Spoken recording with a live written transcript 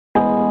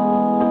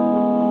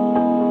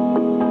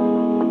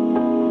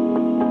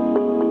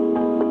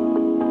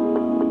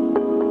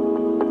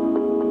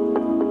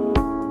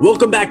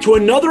Welcome back to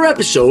another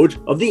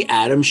episode of the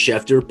Adam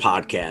Schefter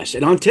Podcast.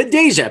 And on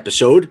today's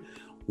episode,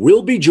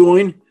 we'll be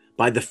joined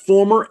by the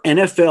former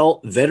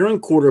NFL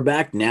veteran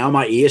quarterback, now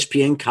my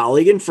ESPN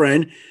colleague and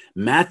friend,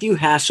 Matthew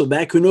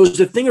Hasselbeck, who knows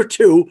a thing or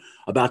two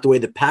about the way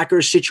the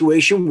Packers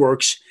situation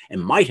works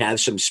and might have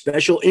some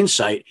special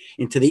insight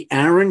into the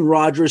Aaron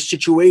Rodgers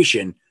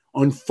situation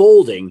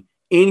unfolding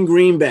in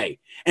Green Bay.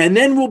 And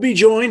then we'll be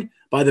joined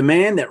by the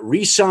man that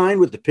re-signed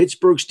with the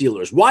Pittsburgh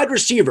Steelers. Wide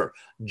receiver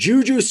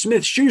Juju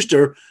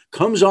Smith-Schuster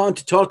comes on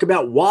to talk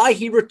about why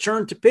he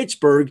returned to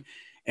Pittsburgh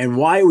and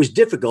why it was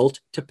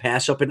difficult to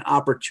pass up an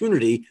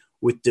opportunity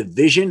with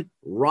division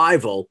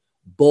rival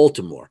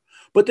Baltimore.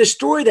 But the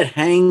story that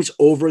hangs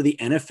over the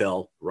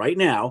NFL right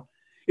now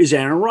is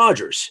Aaron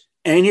Rodgers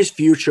and his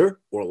future,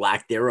 or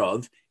lack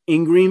thereof,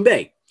 in Green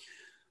Bay.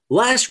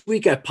 Last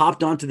week, I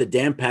popped onto the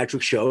Dan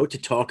Patrick Show to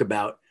talk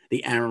about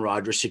the Aaron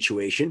Rodgers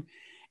situation,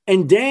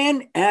 and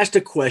Dan asked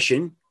a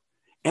question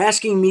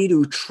asking me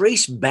to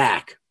trace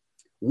back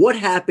what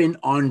happened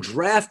on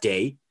draft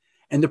day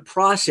and the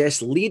process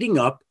leading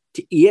up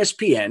to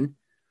ESPN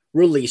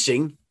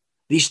releasing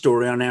the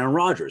story on Aaron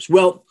Rodgers.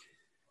 Well,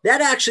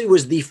 that actually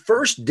was the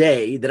first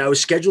day that I was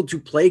scheduled to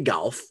play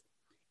golf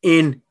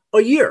in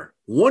a year,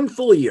 one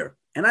full year.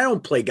 And I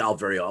don't play golf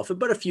very often,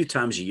 but a few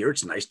times a year.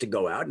 It's nice to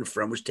go out, and a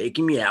friend was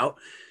taking me out.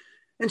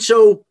 And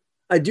so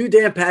I do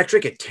Dan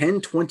Patrick at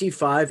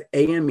 10:25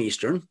 a.m.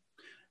 Eastern,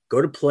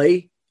 go to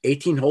play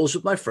 18 holes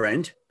with my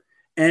friend.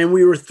 And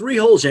we were 3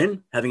 holes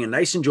in, having a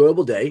nice,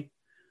 enjoyable day,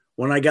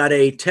 when I got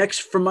a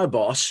text from my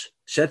boss,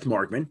 Seth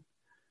Markman,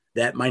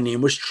 that my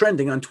name was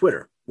trending on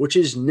Twitter, which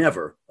is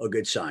never a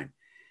good sign.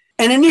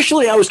 And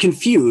initially I was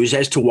confused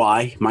as to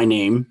why my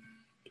name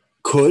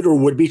could or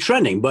would be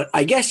trending, but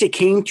I guess it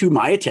came to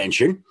my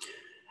attention,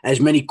 as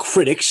many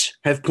critics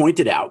have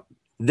pointed out,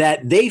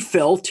 that they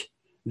felt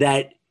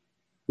that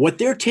what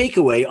their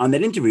takeaway on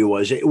that interview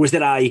was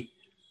that I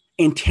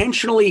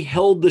intentionally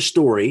held the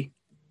story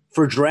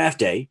for draft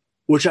day,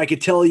 which I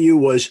could tell you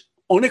was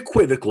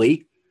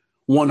unequivocally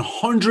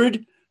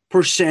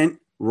 100%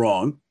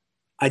 wrong.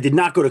 I did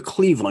not go to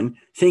Cleveland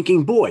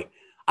thinking, boy,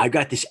 I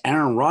got this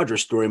Aaron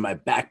Rodgers story in my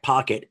back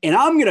pocket, and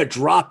I'm going to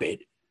drop it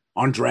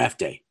on draft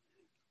day.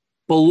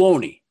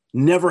 Baloney.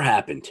 Never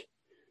happened.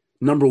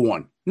 Number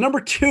one.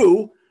 Number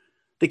two,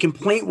 the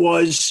complaint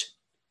was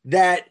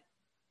that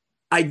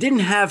I didn't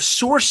have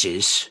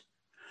sources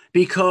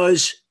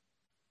because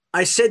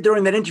I said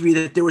during that interview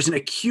that there was an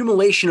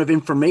accumulation of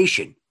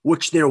information,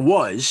 which there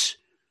was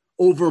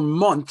over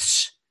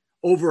months,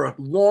 over a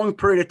long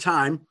period of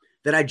time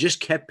that I just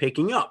kept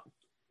picking up.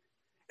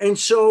 And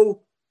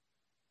so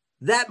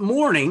that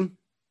morning,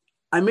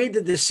 I made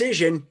the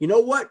decision, you know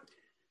what?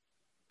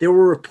 There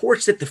were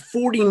reports that the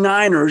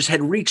 49ers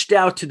had reached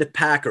out to the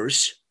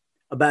Packers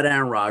about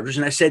Aaron Rodgers.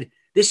 And I said,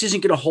 this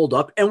isn't going to hold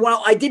up. And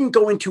while I didn't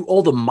go into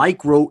all the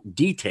micro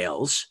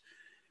details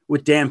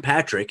with Dan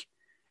Patrick,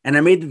 and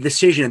I made the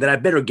decision that I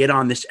better get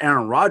on this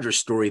Aaron Rodgers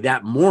story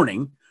that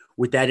morning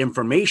with that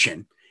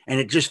information, and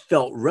it just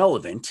felt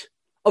relevant.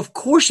 Of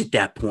course, at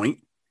that point,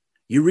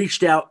 you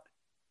reached out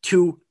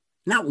to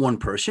not one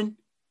person,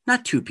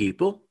 not 2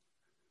 people,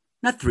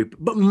 not 3,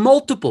 but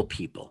multiple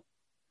people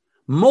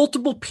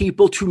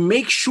to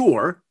make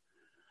sure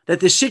that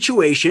the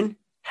situation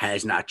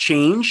has not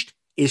changed,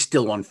 is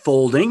still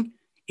unfolding,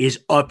 is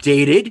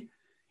updated.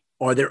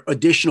 Are there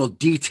additional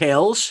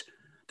details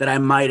that I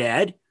might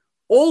add?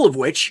 All of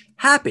which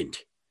happened.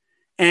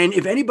 And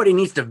if anybody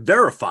needs to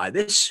verify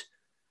this,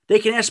 they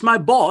can ask my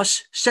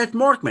boss, Seth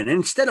Markman. And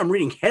instead, I'm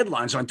reading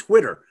headlines on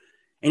Twitter.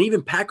 And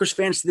even Packers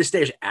fans to this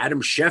day,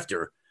 Adam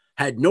Schefter,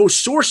 had no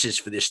sources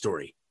for this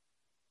story.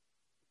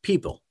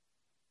 People,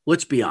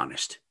 let's be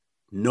honest.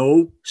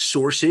 No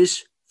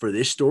sources for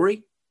this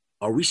story?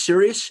 Are we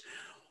serious?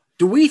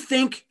 Do we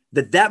think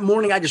that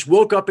morning I just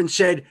woke up and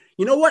said,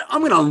 you know what? I'm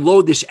going to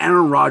unload this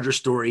Aaron Rodgers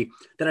story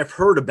that I've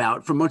heard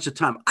about for months of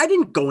time. I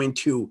didn't go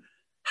into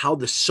how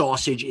the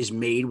sausage is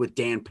made with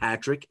Dan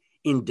Patrick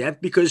in depth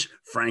because,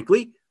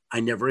 frankly, I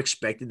never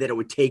expected that it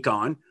would take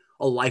on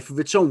a life of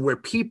its own where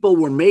people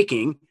were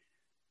making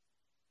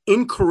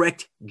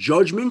incorrect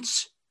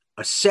judgments,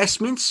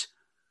 assessments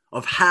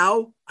of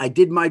how I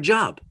did my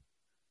job.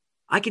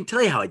 I can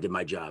tell you how I did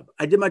my job.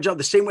 I did my job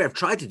the same way I've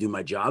tried to do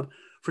my job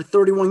for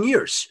 31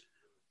 years.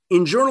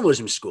 In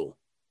journalism school,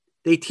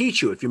 they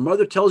teach you, if your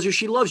mother tells you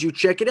she loves you,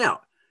 check it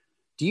out.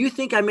 Do you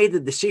think I made the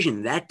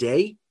decision that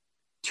day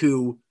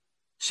to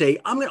say,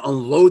 I'm going to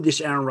unload this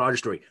Aaron Rodgers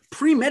story,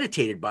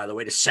 premeditated, by the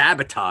way, to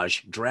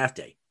sabotage draft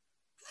day?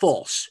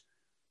 False.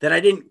 That I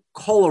didn't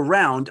call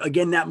around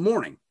again that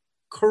morning.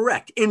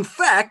 Correct. In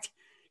fact,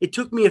 it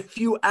took me a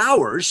few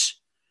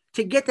hours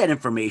to get that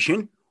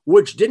information,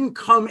 which didn't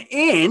come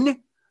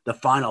in, the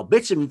final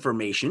bits of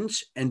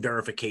informations and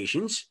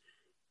verifications,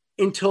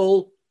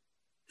 until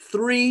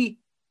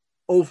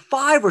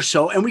 3:05 or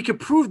so. And we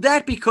could prove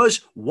that because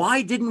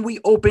why didn't we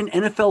open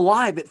NFL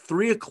Live at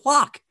 3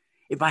 o'clock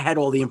if I had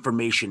all the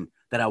information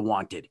that I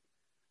wanted?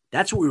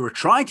 That's what we were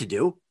trying to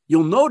do.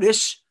 You'll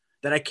notice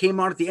that I came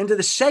out at the end of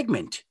the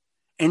segment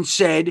and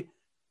said,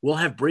 we'll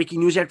have breaking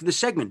news after the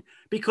segment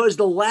because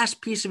the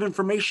last piece of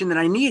information that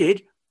I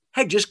needed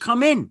had just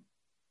come in.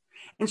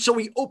 And so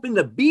we opened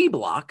the B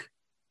block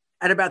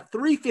at about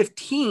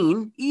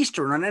 3:15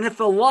 Eastern on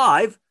NFL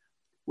Live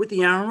with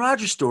the Aaron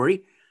Rodgers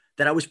story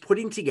that I was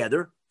putting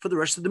together for the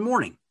rest of the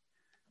morning.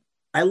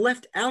 I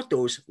left out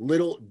those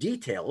little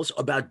details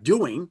about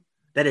doing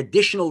that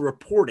additional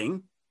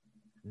reporting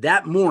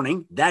that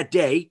morning, that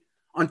day,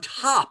 on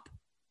top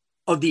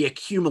of the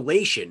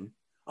accumulation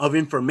of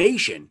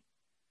information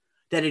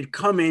that had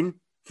come in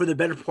for the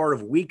better part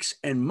of weeks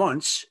and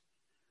months,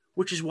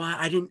 which is why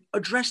I didn't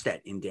address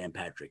that in Dan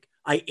Patrick.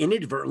 I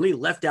inadvertently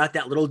left out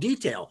that little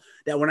detail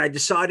that when I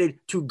decided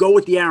to go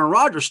with the Aaron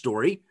Rodgers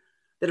story,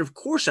 that of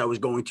course I was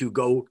going to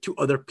go to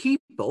other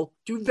people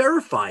to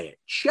verify it,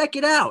 check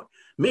it out,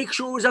 make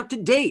sure it was up to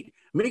date,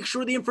 make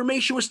sure the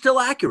information was still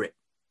accurate.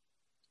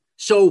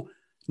 So,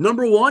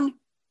 number one,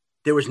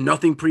 there was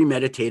nothing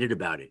premeditated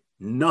about it.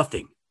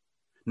 Nothing.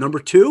 Number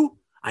two,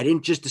 I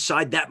didn't just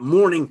decide that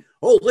morning,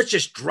 oh, let's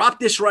just drop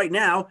this right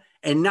now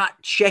and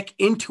not check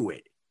into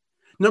it.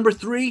 Number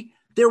three,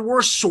 there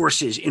were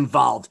sources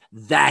involved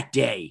that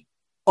day,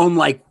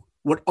 unlike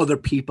what other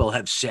people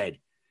have said.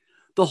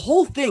 The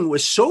whole thing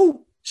was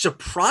so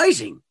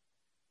surprising,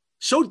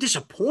 so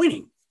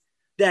disappointing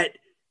that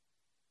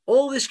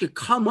all this could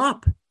come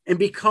up and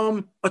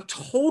become a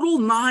total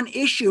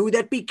non-issue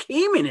that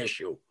became an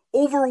issue.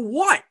 Over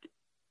what?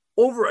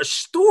 Over a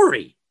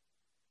story.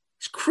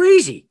 It's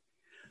crazy.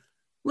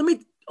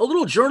 A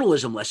little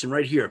journalism lesson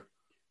right here.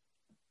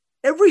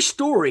 Every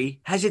story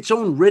has its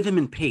own rhythm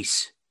and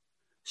pace.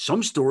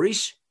 Some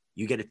stories,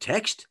 you get a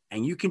text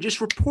and you can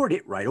just report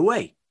it right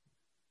away.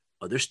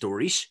 Other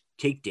stories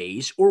take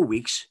days or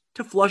weeks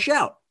to flush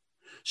out.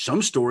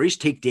 Some stories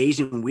take days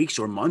and weeks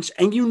or months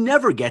and you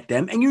never get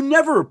them and you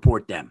never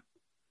report them.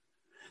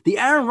 The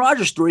Aaron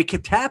Rodgers story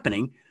kept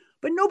happening,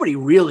 but nobody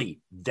really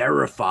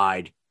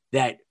verified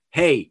that,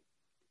 hey,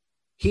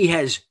 he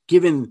has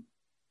given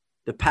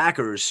the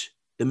Packers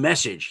the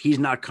message he's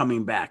not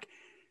coming back.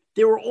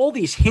 There were all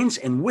these hints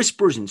and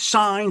whispers and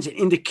signs and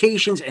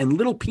indications and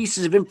little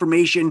pieces of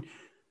information,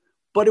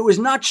 but it was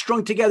not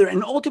strung together.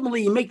 And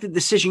ultimately, you make the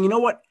decision, you know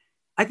what?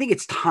 I think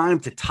it's time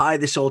to tie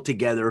this all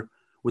together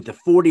with the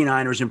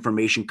 49ers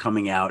information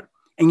coming out.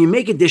 And you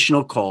make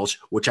additional calls,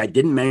 which I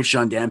didn't mention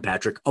on Dan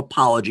Patrick.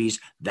 Apologies.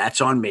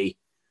 That's on me.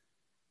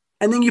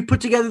 And then you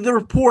put together the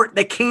report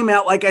that came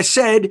out, like I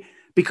said,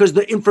 because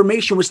the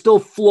information was still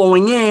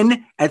flowing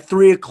in at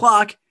 3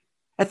 o'clock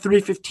at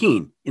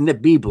 3:15 in the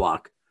B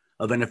block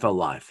of NFL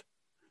Live.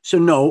 So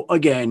no,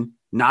 again,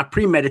 not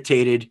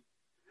premeditated,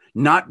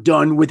 not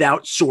done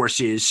without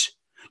sources,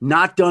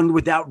 not done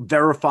without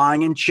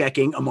verifying and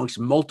checking amongst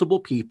multiple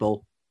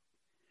people.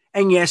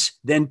 And yes,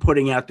 then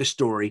putting out the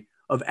story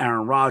of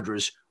Aaron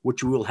Rodgers,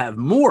 which we will have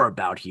more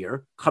about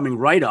here, coming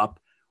right up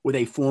with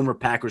a former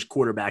Packers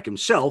quarterback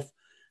himself,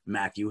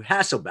 Matthew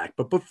Hasselbeck.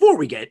 But before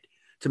we get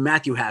to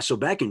Matthew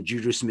Hasselbeck and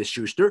Juju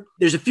Smith-Schuster,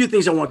 there's a few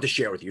things I want to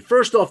share with you.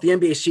 First off, the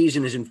NBA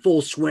season is in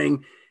full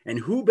swing, and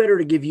who better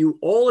to give you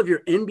all of your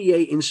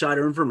NBA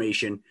insider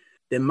information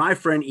than my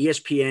friend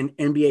ESPN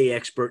NBA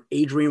expert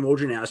Adrian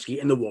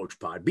Wojnarowski and the Woj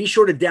Pod. Be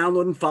sure to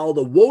download and follow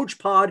the Woj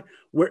Pod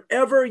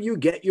wherever you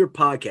get your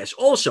podcasts.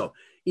 Also,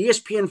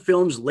 ESPN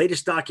Films'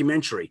 latest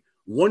documentary,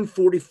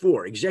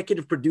 144,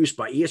 executive produced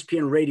by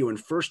ESPN Radio and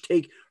First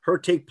Take, Her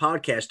Take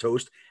podcast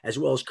host, as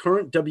well as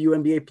current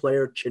WNBA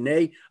player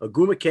Chiney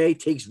Ogwumike,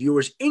 takes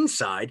viewers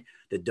inside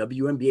the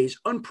WNBA's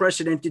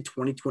unprecedented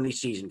 2020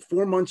 season.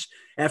 4 months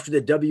after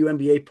the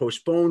WNBA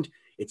postponed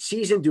its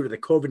season due to the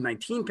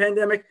COVID-19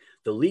 pandemic,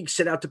 the league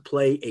set out to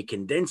play a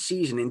condensed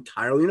season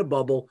entirely in a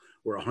bubble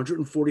where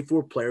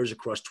 144 players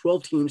across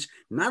 12 teams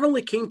not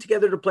only came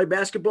together to play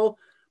basketball,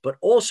 but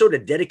also to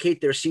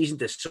dedicate their season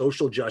to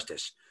social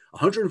justice.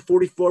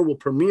 144 will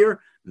premiere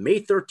May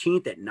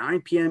 13th at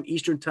 9 p.m.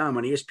 Eastern Time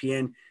on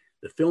ESPN.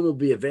 The film will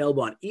be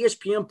available on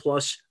ESPN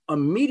Plus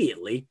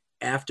immediately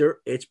after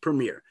its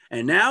premiere.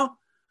 And now,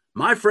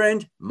 my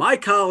friend, my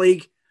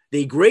colleague,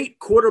 the great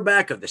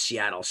quarterback of the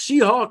Seattle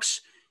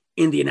Seahawks,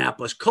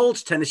 Indianapolis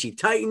Colts, Tennessee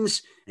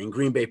Titans, and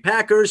Green Bay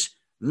Packers,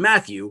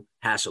 Matthew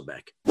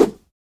Hasselbeck.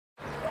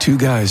 Two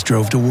guys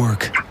drove to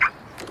work.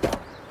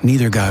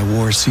 Neither guy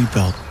wore a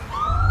seatbelt.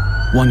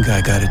 One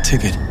guy got a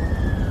ticket.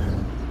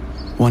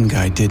 One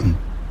guy didn't.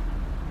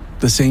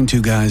 The same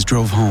two guys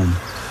drove home.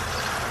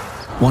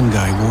 One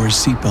guy wore his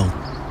seatbelt.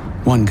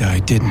 One guy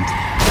didn't.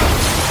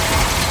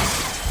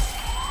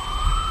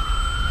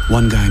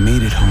 One guy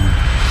made it home.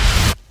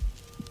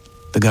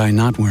 The guy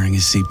not wearing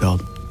his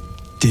seatbelt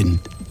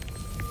didn't.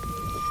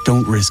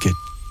 Don't risk it.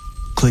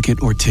 Click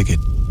it or ticket.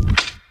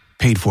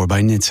 Paid for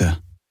by NHTSA.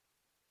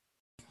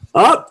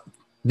 Oh,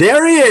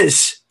 there he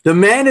is. The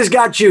man has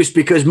got juice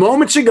because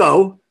moments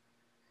ago,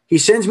 he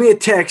sends me a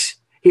text.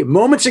 He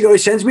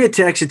sends me a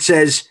text. It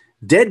says,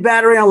 dead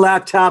battery on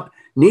laptop,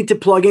 need to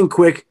plug in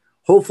quick.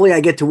 Hopefully I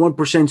get to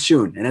 1%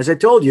 soon. And as I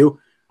told you,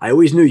 I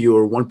always knew you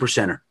were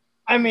 1%er.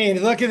 I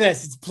mean, look at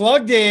this. It's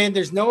plugged in.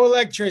 There's no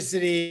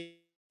electricity.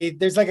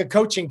 There's like a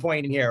coaching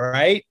point in here,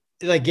 right?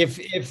 like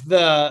if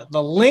the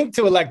link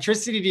to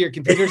electricity to your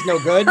computer is no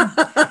good,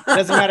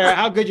 doesn't matter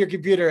how good your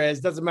computer is,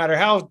 doesn't matter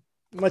how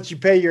much you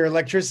pay your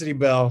electricity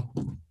bill,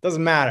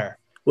 doesn't matter.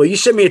 Well, you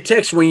sent me a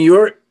text when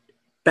your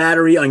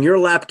battery on your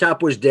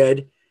laptop was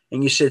dead,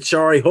 and you said,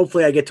 sorry,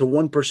 hopefully I get to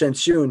 1%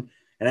 soon.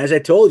 And as I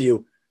told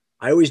you,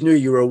 I always knew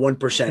you were a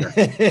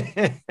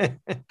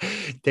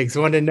 1%er. Takes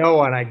one to know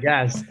one, I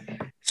guess.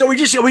 So we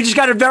just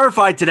got it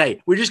verified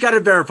today. We just got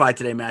it verified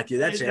today, Matthew.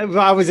 That's it.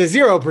 I was a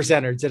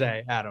 0%er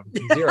today, Adam.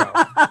 0.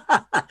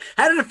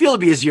 How did it feel to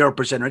be a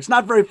 0%er? It's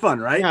not very fun,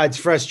 right? No, it's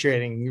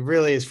frustrating. It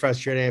really is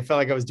frustrating. I felt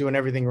like I was doing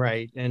everything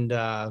right, and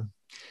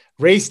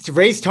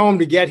raced home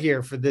to get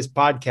here for this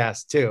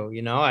podcast too.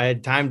 You know, I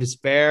had time to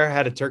spare,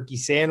 had a turkey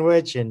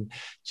sandwich, and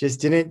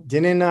just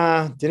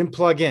didn't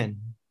plug in.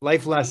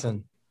 Life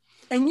lesson.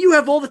 And you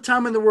have all the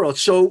time in the world.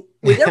 So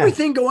with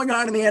everything going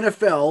on in the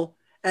NFL,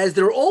 as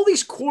there are all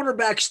these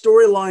quarterback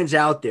storylines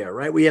out there,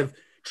 right? We have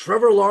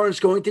Trevor Lawrence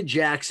going to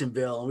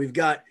Jacksonville, and we've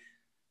got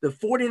the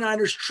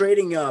 49ers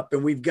trading up,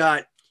 and we've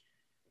got,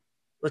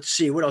 let's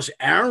see, what else?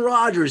 Aaron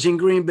Rodgers in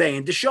Green Bay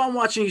and Deshaun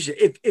Watson.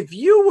 If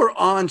you were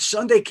on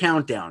Sunday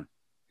Countdown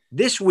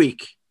this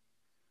week,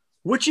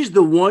 which is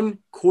the one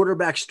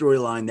quarterback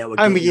storyline that would?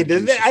 I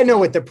mean, I know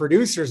what the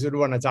producers would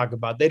want to talk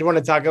about. They'd want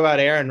to talk about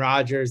Aaron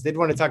Rodgers. They'd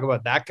want to talk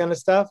about that kind of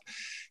stuff.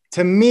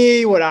 To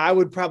me, what I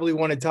would probably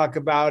want to talk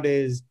about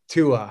is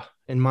Tua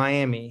in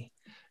Miami,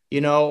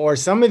 you know, or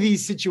some of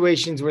these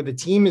situations where the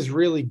team is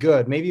really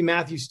good. Maybe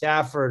Matthew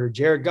Stafford or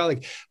Jared Goff,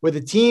 like, where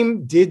the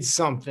team did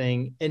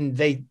something and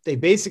they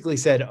basically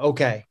said,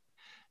 okay,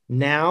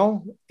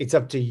 now it's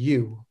up to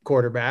you,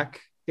 quarterback.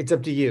 It's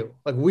up to you.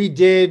 Like, we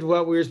did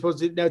what we were supposed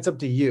to do. Now it's up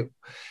to you.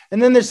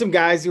 And then there's some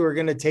guys who are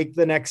going to take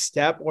the next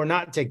step or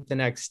not take the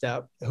next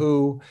step,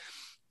 who,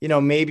 you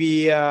know,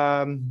 maybe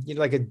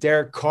like a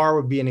Derek Carr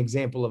would be an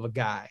example of a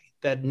guy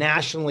that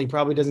nationally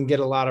probably doesn't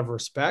get a lot of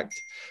respect,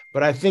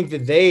 but I think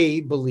that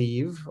they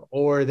believe,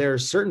 or there are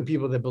certain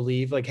people that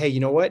believe, like, hey, you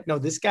know what? No,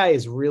 this guy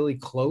is really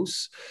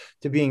close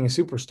to being a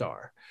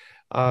superstar.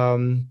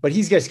 But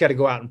he's just got to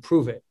go out and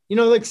prove it. You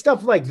know, like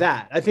stuff like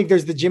that. I think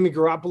there's the Jimmy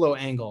Garoppolo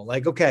angle.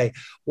 Like, okay,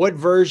 what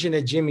version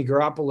of Jimmy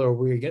Garoppolo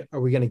are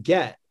we going to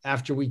get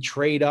after we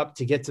trade up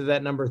to get to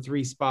that number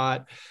 3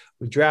 spot?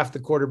 We draft the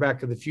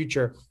quarterback of the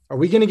future. Are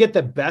we going to get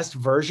the best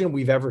version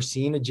we've ever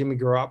seen of Jimmy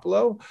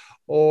Garoppolo,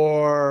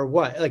 or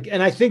what? Like,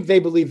 and I think they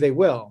believe they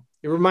will.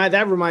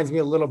 That reminds me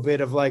a little bit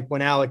of like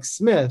when Alex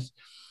Smith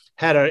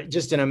had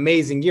just an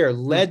amazing year,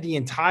 led the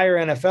entire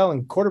NFL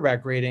in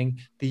quarterback rating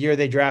the year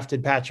they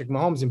drafted Patrick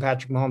Mahomes, and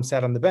Patrick Mahomes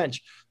sat on the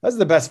bench. That was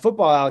the best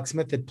football Alex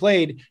Smith had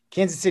played.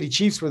 Kansas City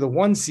Chiefs were the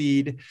 1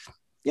 seed.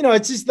 You know,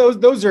 it's just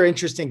those are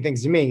interesting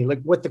things to me,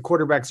 like what the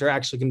quarterbacks are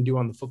actually going to do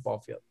on the football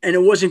field. And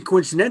it wasn't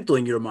coincidental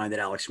in your mind that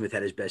Alex Smith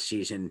had his best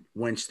season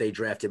once they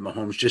drafted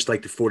Mahomes, just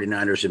like the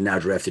 49ers have now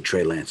drafted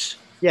Trey Lance.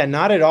 Yeah,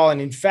 not at all.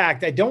 And in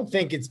fact, I don't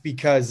think it's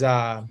because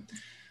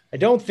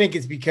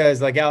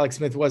like Alex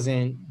Smith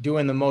wasn't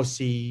doing the most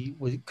he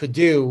could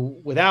do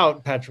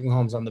without Patrick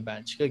Mahomes on the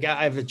bench. Like,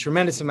 I have a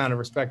tremendous amount of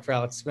respect for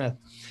Alex Smith,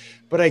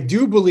 but I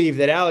do believe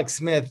that Alex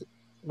Smith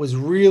was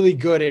really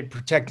good at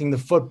protecting the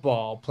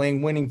football,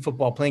 playing winning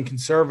football, playing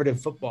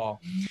conservative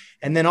football.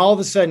 And then all of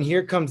a sudden,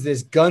 here comes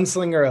this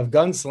gunslinger of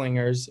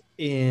gunslingers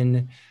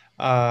in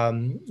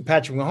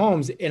Patrick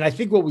Mahomes. And I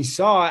think what we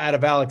saw out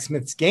of Alex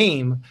Smith's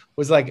game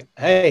was like,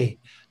 hey,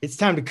 it's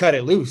time to cut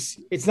it loose.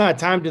 It's not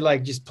time to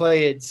like just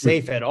play it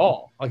safe at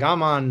all. Like,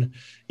 I'm on,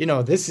 you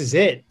know, this is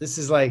it. This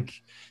is like,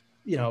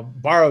 you know,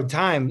 borrowed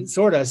time,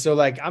 sort of. So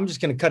like, I'm just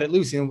going to cut it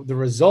loose. And the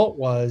result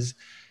was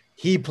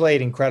he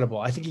played incredible.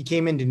 I think he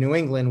came into New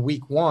England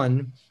week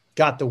 1,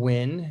 got the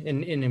win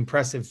in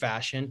impressive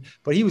fashion,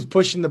 but he was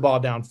pushing the ball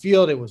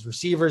downfield. It was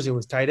receivers, it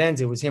was tight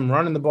ends, it was him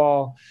running the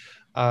ball.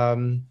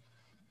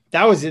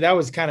 That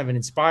was kind of an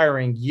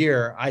inspiring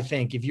year. I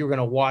think if you were going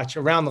to watch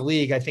around the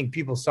league, I think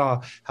people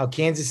saw how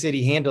Kansas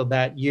City handled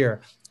that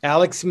year.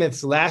 Alex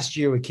Smith's last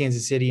year with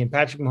Kansas City and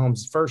Patrick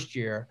Mahomes' first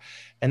year.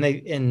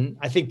 And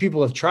I think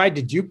people have tried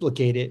to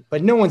duplicate it,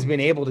 but no one's been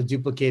able to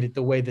duplicate it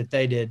the way that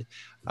they did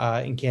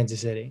in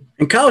Kansas City.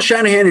 And Kyle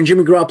Shanahan and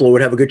Jimmy Garoppolo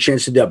would have a good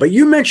chance to do that. But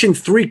you mentioned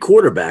 3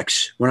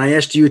 quarterbacks. When I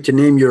asked you to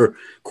name your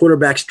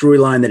quarterback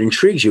storyline that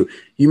intrigues you,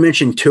 you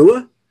mentioned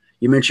Tua,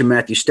 you mentioned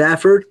Matthew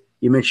Stafford,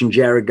 you mentioned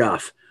Jared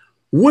Goff.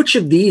 Which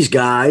of these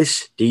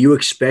guys do you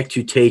expect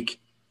to take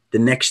the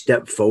next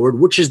step forward?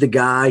 Which is the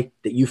guy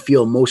that you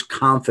feel most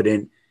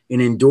confident in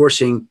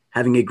endorsing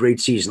having a great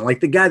season?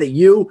 Like the guy that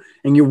you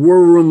and your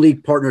War Room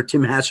League partner,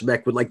 Tim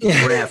Hasselbeck, would like to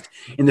draft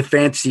in the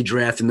fantasy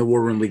draft in the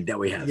War Room League that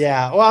we have.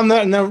 Yeah. Well,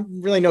 I'm not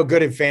really no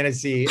good at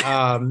fantasy,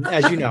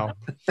 as you know.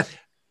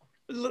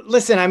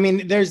 Listen, I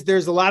mean,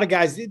 there's a lot of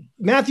guys.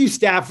 Matthew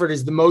Stafford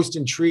is the most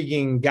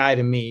intriguing guy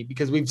to me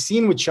because we've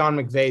seen what Sean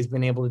McVay has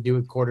been able to do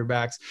with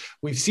quarterbacks.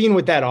 We've seen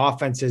what that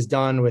offense has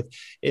done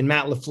in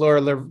Matt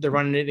LaFleur. They're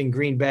running it in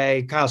Green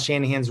Bay. Kyle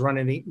Shanahan's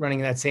running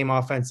that same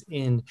offense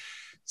in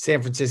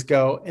San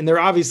Francisco, and they're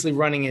obviously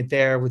running it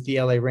there with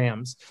the LA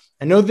Rams.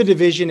 I know the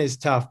division is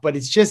tough, but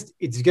it's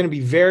going to be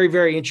very,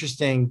 very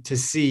interesting to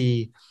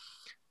see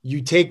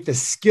you take the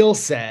skill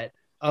set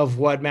of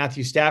what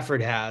Matthew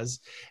Stafford has,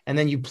 and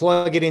then you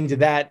plug it into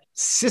that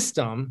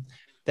system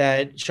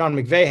that Sean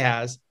McVay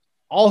has.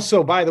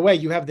 Also, by the way,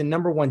 you have the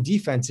number one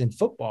defense in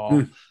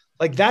football.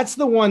 Like that's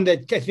the one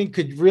that I think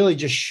could really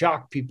just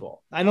shock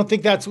people. I don't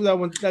think that's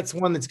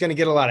one that's going to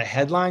get a lot of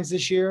headlines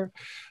this year,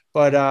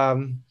 but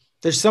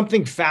there's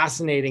something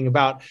fascinating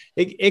about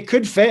it. It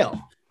could fail.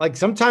 Like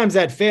sometimes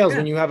that fails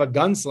when you have a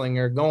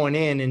gunslinger going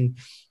in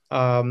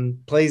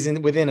and plays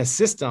within a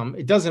system.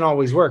 It doesn't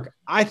always work.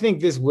 I think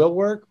this will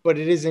work, but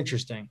it is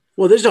interesting.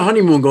 Well, there's a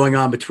honeymoon going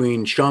on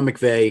between Sean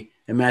McVay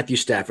and Matthew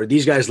Stafford.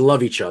 These guys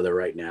love each other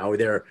right now.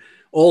 They're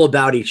all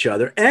about each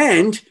other.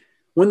 And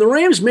when the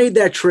Rams made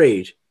that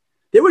trade,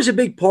 there was a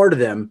big part of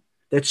them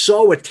that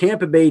saw what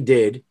Tampa Bay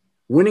did,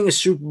 winning a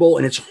Super Bowl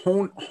in its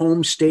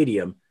home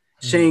stadium,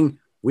 saying,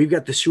 we've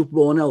got the Super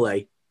Bowl in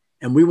LA,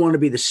 and we want to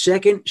be the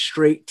second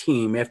straight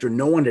team after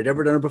no one had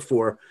ever done it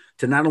before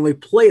to not only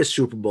play a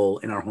Super Bowl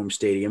in our home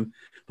stadium,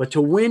 but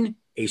to win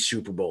a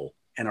Super Bowl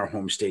in our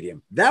home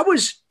stadium. That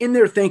was in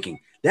their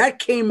thinking. That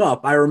came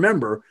up, I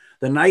remember,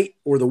 the night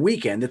or the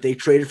weekend that they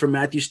traded for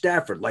Matthew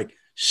Stafford. Like,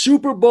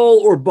 Super Bowl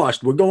or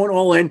bust. We're going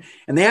all in.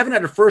 And they haven't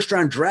had a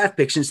first-round draft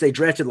pick since they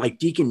drafted like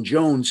Deacon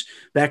Jones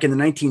back in the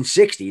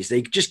 1960s.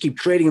 They just keep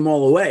trading them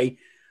all away,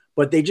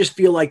 but they just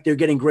feel like they're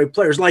getting great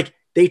players. Like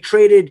they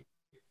traded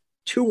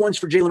 2 ones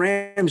for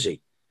Jalen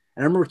Ramsey.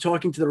 And I remember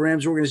talking to the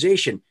Rams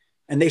organization,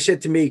 and they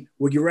said to me,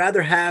 would you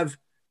rather have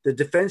the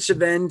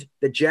defensive end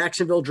that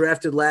Jacksonville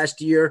drafted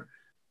last year,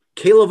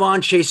 K'Lavon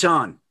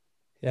Chaisson?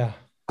 Yeah.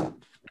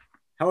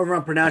 However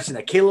I'm pronouncing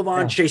that.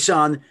 K'Lavon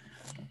Chaisson,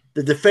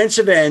 the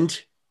defensive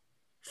end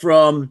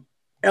from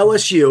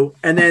LSU,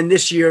 and then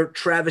this year,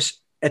 Travis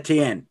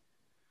Etienne.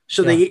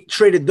 So they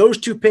traded those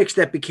 2 picks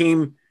that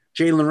became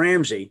Jalen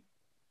Ramsey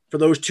for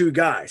those 2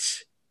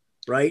 guys,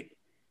 right?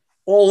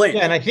 All in.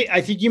 Yeah, and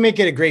I think you make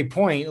it a great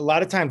point. A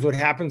lot of times what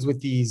happens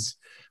with these,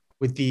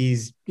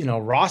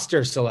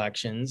 roster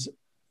selections,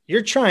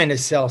 you're trying to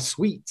sell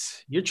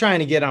suites. You're trying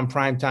to get on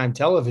primetime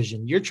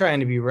television. You're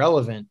trying to be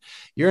relevant.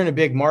 You're in a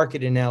big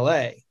market in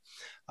LA.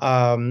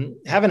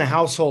 Having a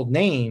household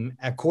name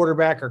at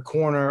quarterback or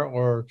corner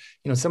or,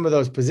 some of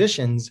those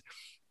positions,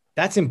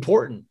 that's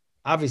important,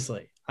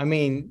 obviously. I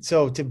mean,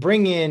 so to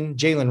bring in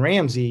Jalen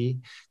Ramsey,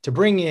 to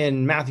bring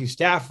in Matthew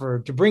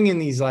Stafford, to bring in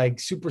these like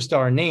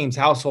superstar names,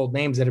 household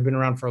names that have been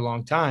around for a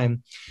long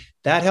time,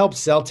 that helps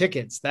sell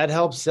tickets. That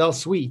helps sell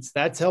suites.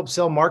 That helps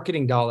sell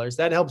marketing dollars.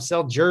 That helps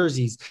sell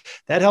jerseys.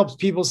 That helps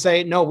people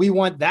say, no, we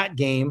want that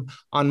game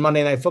on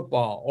Monday Night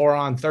Football or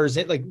on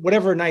Thursday, like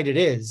whatever night it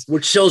is.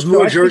 Which sells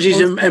more jerseys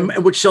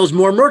and which sells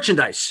more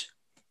merchandise.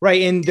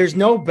 Right. And there's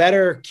no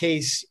better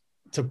case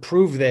to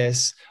prove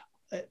this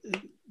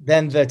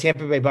than the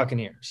Tampa Bay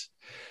Buccaneers.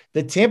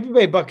 The Tampa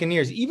Bay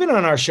Buccaneers, even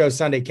on our show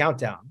Sunday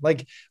Countdown,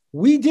 like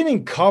we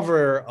didn't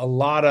cover a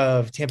lot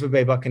of Tampa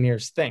Bay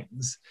Buccaneers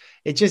things.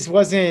 It just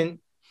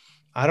wasn't,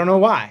 I don't know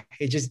why.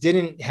 It just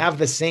didn't have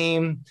the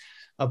same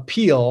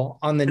appeal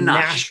on the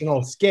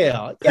national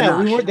scale.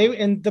 Yeah,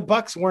 and the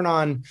Bucs weren't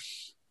on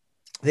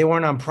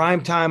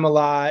prime time a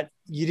lot.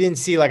 You didn't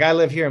see, like I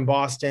live here in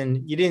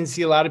Boston, you didn't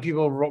see a lot of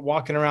people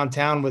walking around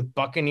town with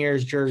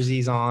Buccaneers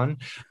jerseys on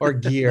or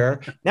gear.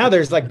 Now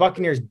there's like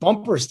Buccaneers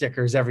bumper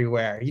stickers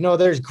everywhere.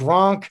 There's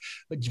Gronk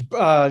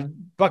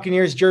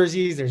Buccaneers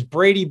jerseys. There's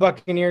Brady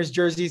Buccaneers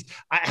jerseys.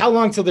 How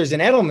long till there's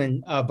an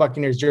Edelman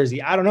Buccaneers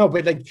jersey? I don't know,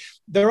 but like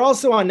they're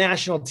also on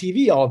national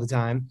TV all the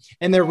time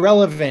and they're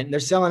relevant.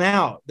 They're selling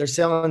out. They're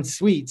selling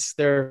suites.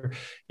 They're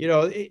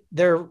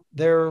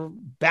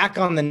back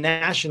on the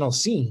national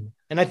scene.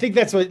 And I think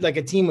that's what, like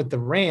a team with the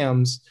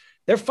Rams,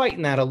 they're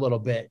fighting that a little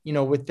bit,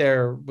 with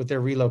their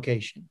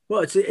relocation.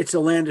 Well, it's a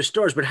land of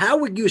stars. But how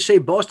would you say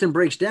Boston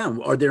breaks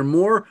down? Are there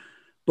more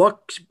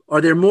Bucks? Are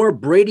there more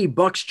Brady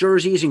Bucks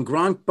jerseys and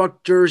Gronk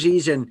Buck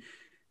jerseys and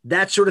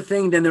that sort of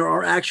thing than there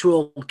are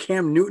actual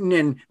Cam Newton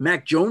and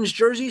Mac Jones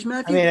jerseys,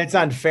 Matthew? I mean, it's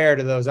unfair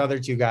to those other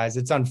 2 guys.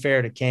 It's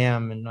unfair to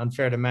Cam and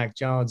unfair to Mac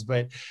Jones.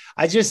 But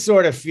I just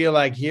sort of feel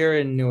like here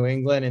in New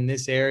England, in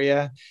this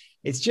area,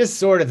 it's just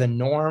sort of the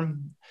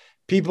norm.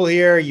 People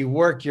here, you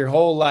work your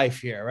whole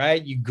life here,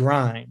 right? You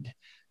grind.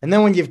 And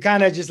then when you've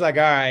kind of just like,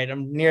 all right,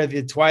 I'm near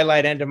the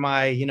twilight end of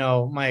my,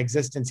 my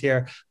existence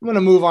here. I'm going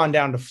to move on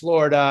down to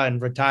Florida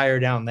and retire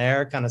down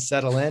there, kind of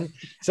settle in.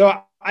 So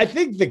I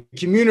think the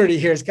community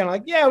here is kind of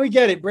like, yeah, we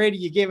get it. Brady,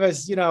 you gave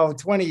us,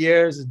 20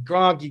 years.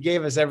 Gronk, you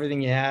gave us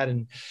everything you had.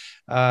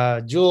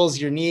 And Jules,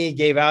 your knee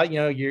gave out,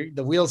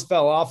 the wheels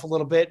fell off a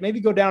little bit.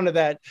 Maybe go down to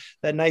that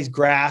nice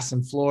grass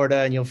in Florida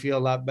and you'll feel a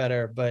lot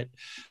better. But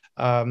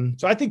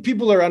so I think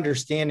people are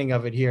understanding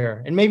of it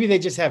here, and maybe they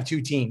just have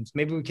 2 teams.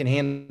 Maybe we can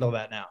handle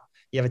that now.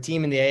 You have a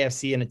team in the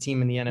AFC and a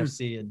team in the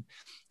NFC, and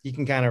you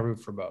can kind of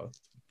root for both.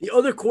 The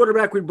other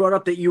quarterback we brought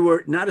up that you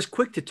were not as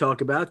quick to talk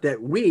about, that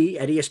we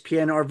at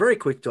ESPN are very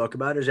quick to talk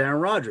about, is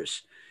Aaron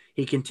Rodgers.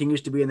 He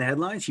continues to be in the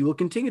headlines. He will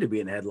continue to be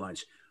in the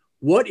headlines.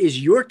 What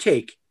is your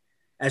take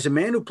as a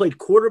man who played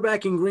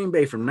quarterback in Green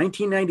Bay from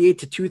 1998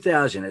 to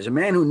 2000, as a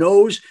man who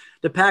knows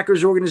the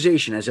Packers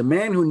organization, as a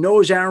man who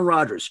knows Aaron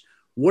Rodgers?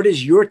 What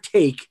is your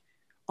take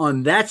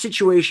on that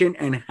situation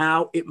and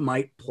how it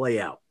might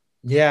play out?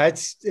 Yeah,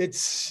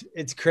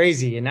 it's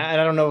crazy, and I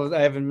don't know.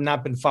 I have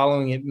not been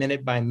following it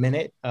minute by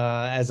minute,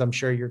 as I'm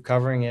sure you're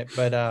covering it.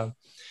 But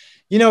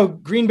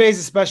Green Bay is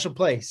a special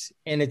place,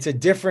 and it's a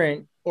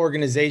different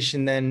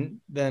organization than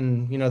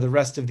the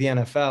rest of the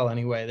NFL.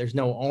 Anyway, there's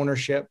no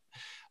ownership.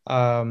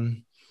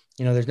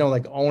 There's no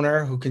like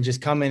owner who can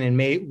just come in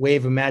and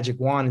wave a magic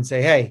wand and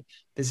say, "Hey,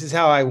 this is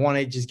how I want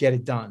it. Just get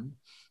it done."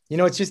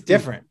 It's just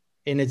different,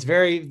 and it's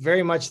very,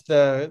 very much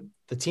the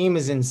team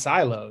is in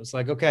silos.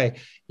 Like, okay,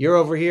 you're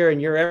over here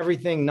and you're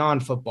everything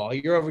non-football.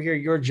 You're over here,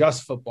 you're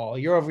just football.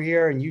 You're over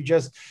here and you're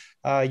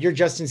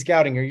just in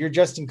scouting, or you're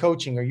just in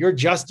coaching, or you're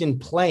just in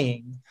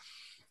playing.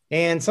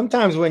 And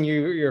sometimes when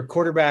you're a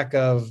quarterback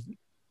of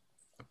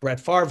Brett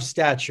Favre's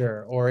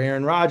stature or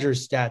Aaron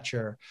Rodgers'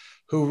 stature,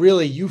 who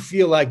really you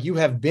feel like you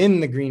have been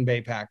the Green Bay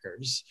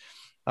Packers,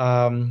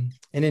 and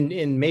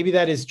maybe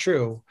that is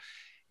true,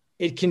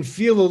 it can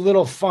feel a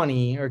little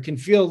funny or can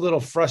feel a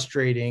little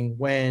frustrating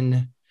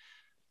when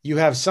you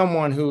have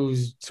someone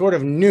who's sort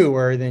of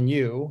newer than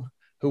you,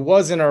 who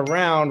wasn't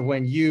around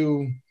when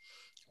you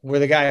were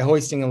the guy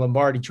hoisting a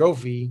Lombardi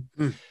trophy,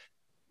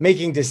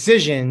 making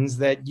decisions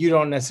that you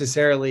don't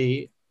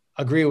necessarily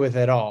agree with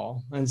at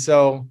all. And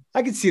so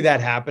I could see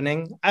that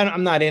happening.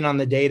 I'm not in on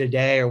the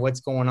day-to-day or what's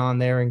going on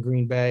there in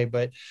Green Bay,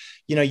 but,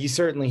 you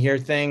certainly hear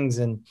things.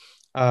 And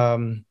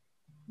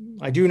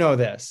I do know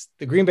this.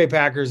 The Green Bay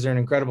Packers are an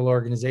incredible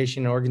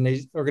organization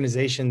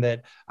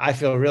that I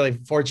feel really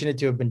fortunate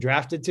to have been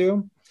drafted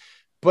to.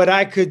 But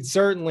I could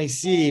certainly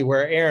see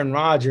where Aaron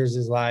Rodgers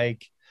is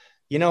like,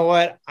 you know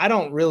what? I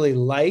don't really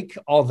like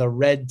all the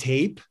red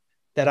tape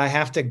that I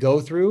have to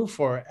go through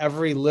for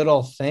every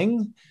little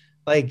thing.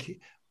 Like,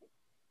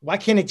 why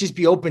can't it just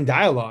be open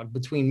dialogue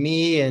between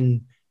me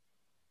and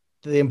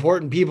the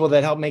important people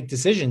that help make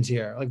decisions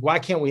here? Like, why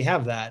can't we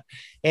have that?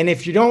 And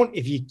if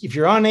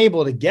you're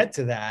unable to get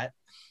to that,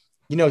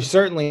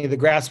 certainly the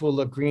grass will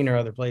look greener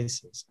other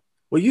places.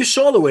 Well, you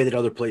saw the way that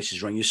other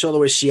places ran. You saw the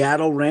way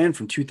Seattle ran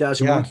from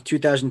 2001 to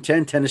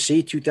 2010,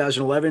 Tennessee,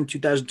 2011,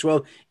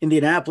 2012,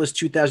 Indianapolis,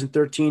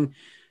 2013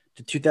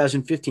 to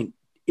 2015.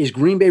 Is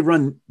Green Bay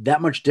run that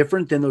much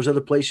different than those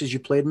other places you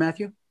played,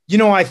 Matthew?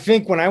 I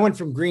think when I went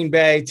from Green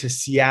Bay to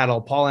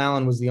Seattle, Paul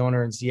Allen was the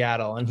owner in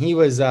Seattle, and he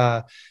was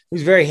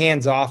very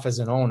hands off as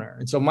an owner.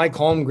 And so Mike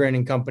Holmgren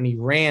and company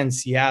ran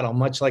Seattle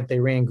much like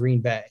they ran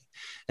Green Bay.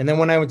 And then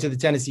when I went to the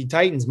Tennessee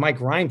Titans, Mike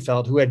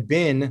Reinfeldt, who had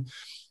been,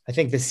 I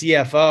think, the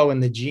CFO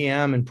and the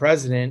GM and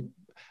president,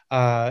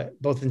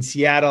 both in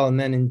Seattle and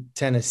then in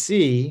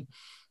Tennessee,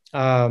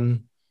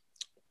 Green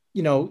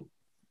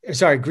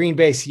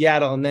Bay,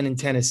 Seattle, and then in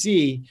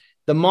Tennessee,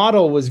 the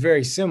model was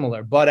very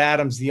similar. Bud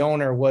Adams, the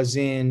owner, was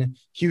in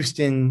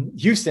Houston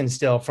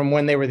still from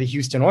when they were the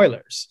Houston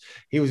Oilers.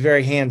 He was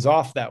very hands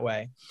off that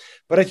way.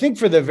 But I think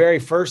for the very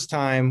first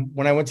time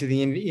when I went to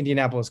the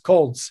Indianapolis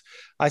Colts,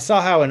 I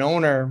saw how an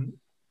owner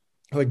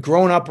who had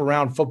grown up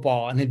around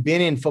football and had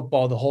been in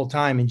football the whole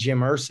time, in Jim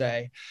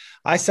Irsay,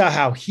 I saw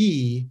how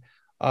he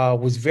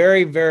was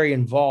very, very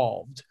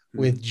involved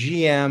with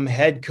GM,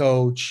 head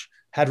coach,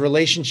 had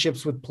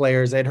relationships with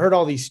players. I'd heard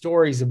all these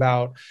stories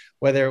about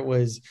whether it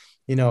was,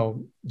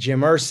 Jim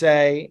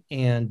Irsay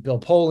and Bill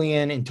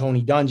Polian and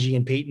Tony Dungy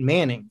and Peyton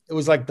Manning. It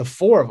was like the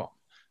four of them.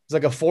 It was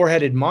like a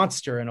four-headed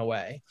monster in a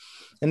way.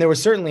 And there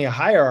was certainly a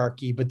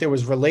hierarchy, but there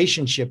was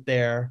relationship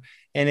there.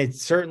 And it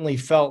certainly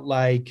felt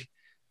like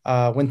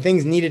when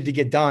things needed to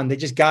get done, they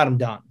just got them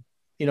done,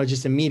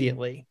 just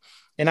immediately.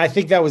 And I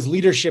think that was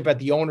leadership at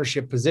the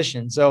ownership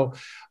position. So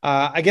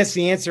I guess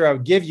the answer I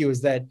would give you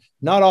is that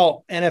not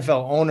all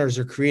NFL owners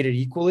are created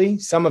equally.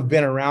 Some have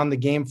been around the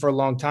game for a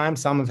long time.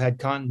 Some have had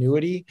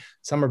continuity.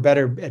 Some are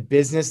better at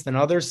business than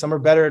others. Some are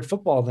better at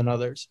football than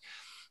others.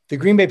 The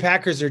Green Bay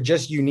Packers are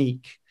just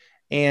unique.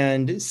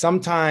 And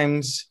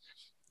sometimes,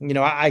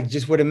 I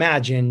just would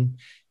imagine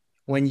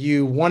when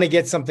you want to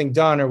get something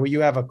done or when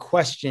you have a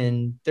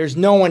question, there's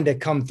no one to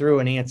come through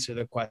and answer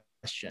the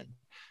question.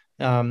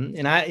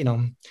 And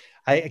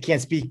I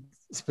can't speak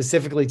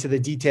specifically to the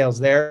details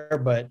there,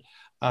 but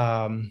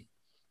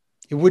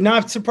it would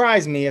not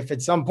surprise me if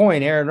at some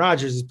point Aaron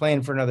Rodgers is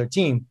playing for another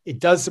team. It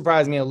does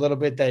surprise me a little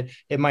bit that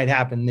it might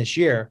happen this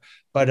year,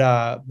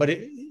 but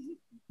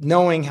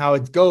knowing how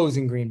it goes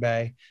in Green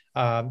Bay,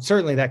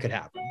 certainly that could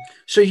happen.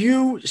 So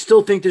you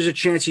still think there's a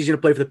chance he's going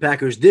to play for the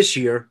Packers this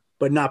year,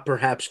 but not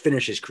perhaps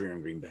finish his career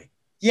in Green Bay?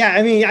 Yeah,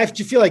 I mean, I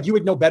feel like you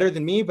would know better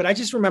than me, but I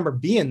just remember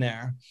being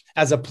there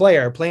as a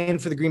player, playing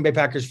for the Green Bay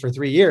Packers for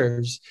 3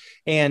 years.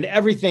 And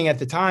everything at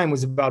the time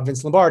was about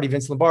Vince Lombardi,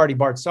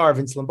 Bart Starr,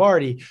 Vince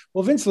Lombardi.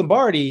 Well, Vince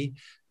Lombardi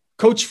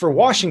coached for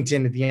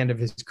Washington at the end of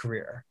his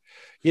career.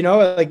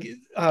 Reggie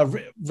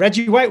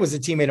White was a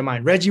teammate of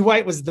mine. Reggie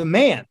White was the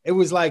man. It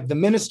was like the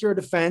minister of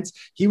defense.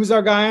 He was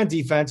our guy on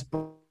defense,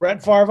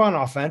 Brett Favre on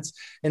offense,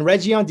 and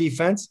Reggie on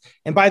defense.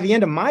 And by the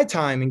end of my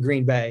time in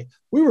Green Bay,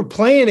 we were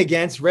playing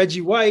against Reggie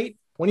White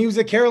when he was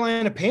a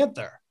Carolina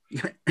Panther.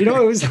 It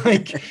was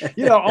like,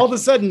 all of a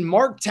sudden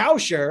Mark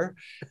Tauscher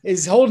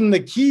is holding the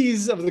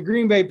keys of the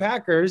Green Bay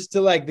Packers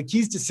to like the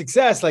keys to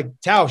success. Like,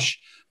 Tausch,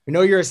 We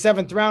know you're a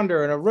 7th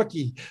rounder and a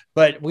rookie,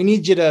 but we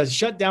need you to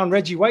shut down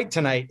Reggie White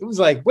tonight. It was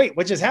like, wait,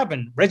 what just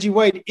happened? Reggie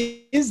White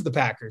is the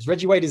Packers.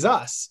 Reggie White is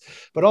us.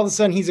 But all of a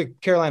sudden he's a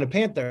Carolina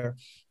Panther.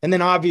 And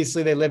then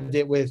obviously they lived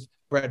it with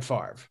Brett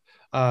Favre.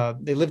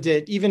 They lived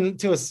it even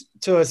to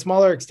a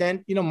smaller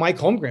extent, Mike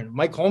Holmgren.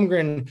 Mike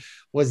Holmgren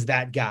was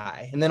that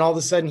guy. And then all of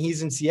a sudden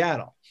he's in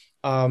Seattle.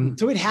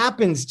 So it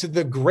happens to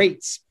the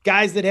greats,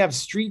 guys that have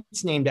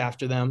streets named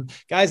after them,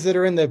 guys that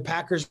are in the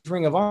Packers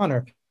Ring of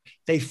Honor.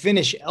 They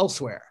finish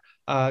elsewhere.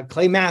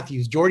 Clay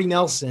Matthews, Jordy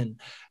Nelson,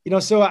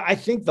 so I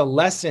think the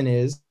lesson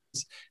is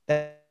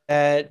that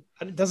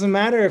it doesn't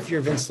matter if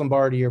you're Vince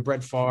Lombardi or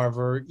Brett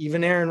Favre or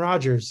even Aaron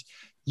Rodgers,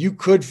 you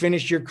could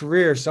finish your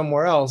career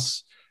somewhere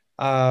else.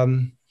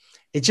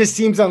 It just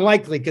seems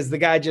unlikely because the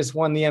guy just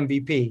won the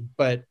MVP,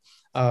 but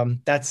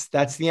that's the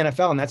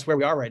NFL and that's where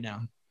we are right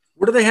now.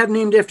 What do they have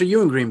named after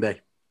you in Green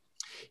Bay?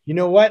 You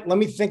know what? Let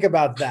me think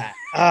about that.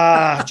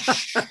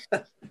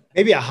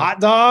 Maybe a hot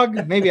dog.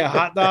 I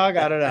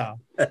don't know.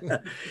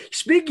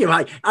 Speaking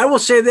of, I will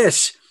say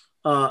this.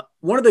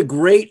 One of the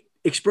great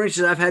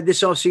experiences I've had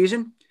this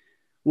offseason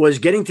was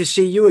getting to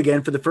see you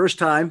again for the first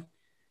time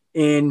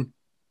in,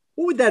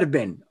 what would that have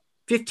been?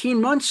 15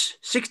 months,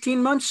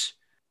 16 months?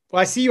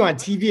 Well, I see you on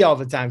TV all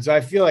the time, so I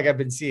feel like I've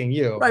been seeing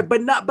you. Right,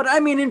 but I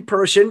mean in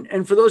person.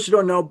 And for those who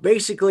don't know,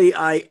 basically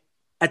I,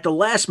 at the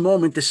last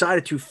moment,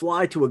 decided to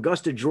fly to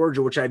Augusta,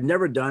 Georgia, which I've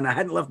never done. I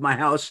hadn't left my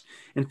house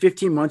in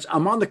 15 months.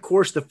 I'm on the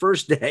course the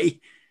first day,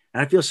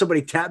 and I feel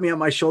somebody tap me on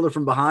my shoulder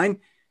from behind.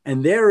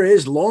 And there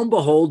is, lo and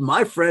behold,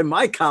 my friend,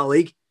 my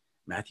colleague,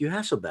 Matthew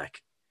Hasselbeck.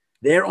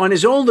 They're on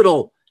his own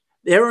little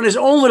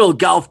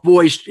golf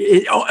boys,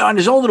 on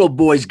his own little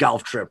boys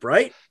golf trip,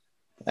 right?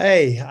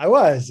 Hey, I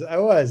was.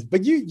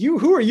 But you,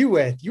 who are you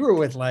with? You were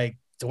with like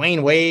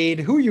Dwayne Wade.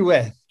 Who are you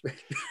with?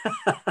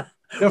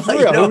 No, for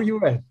real, who are you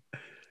with?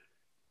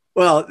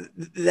 Well,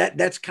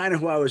 that's kind of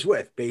who I was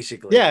with,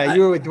 basically. Yeah,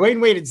 you were with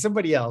Dwayne Wade and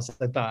somebody else,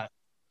 I thought.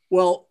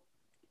 Well,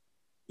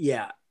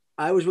 yeah,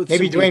 I was with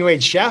maybe Dwayne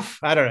Wade Chef.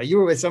 I don't know. You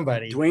were with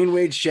somebody. Dwayne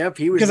Wade Chef.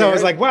 He was because I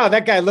was like, wow,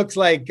 that guy looks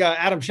like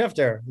Adam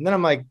Schefter. And then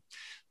I'm like,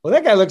 well,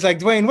 that guy looks like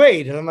Dwayne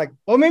Wade. And I'm like,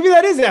 well, maybe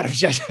that is Adam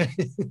Schefter.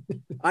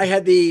 I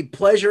had the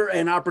pleasure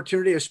and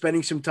opportunity of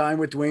spending some time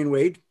with Dwayne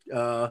Wade.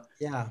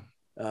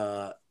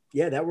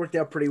 Yeah, that worked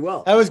out pretty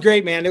well. That was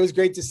great, man. It was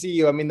great to see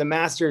you. I mean, the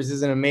Masters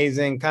is an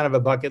amazing kind of a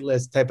bucket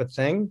list type of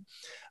thing.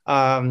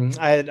 I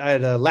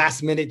had a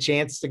last minute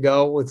chance to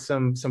go with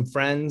some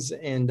friends,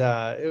 and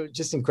it was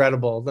just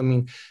incredible. I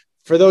mean,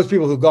 for those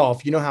people who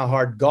golf, you know how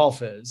hard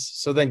golf is.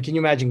 So then can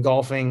you imagine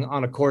golfing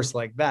on a course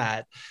like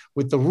that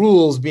with the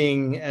rules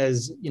being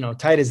as,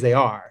 tight as they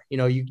are?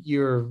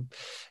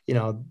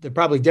 They're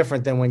probably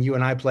different than when you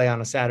and I play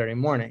on a Saturday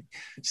morning.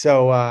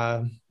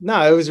 So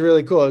no, it was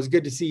really cool. It was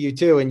good to see you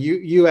too. And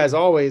you as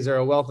always are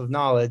a wealth of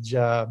knowledge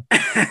on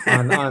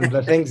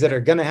the things that are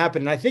going to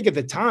happen. And I think at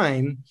the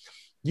time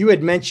you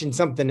had mentioned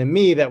something to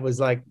me that was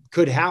like,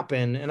 could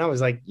happen. And I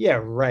was like, yeah,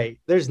 right.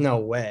 There's no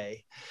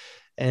way.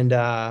 And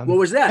what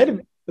was that?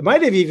 It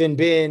might have even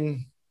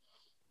been,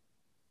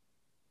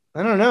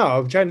 I don't know.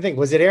 I'm trying to think.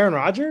 Was it Aaron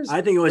Rodgers?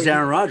 I think it was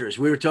Aaron Rodgers.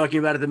 We were talking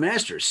about it at the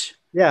Masters.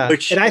 Yeah.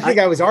 And I think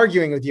I was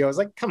arguing with you. I was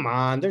like, come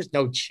on, there's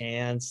no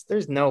chance.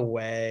 There's no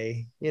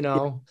way,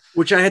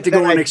 Which I had to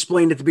go on and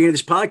explain at the beginning of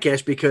this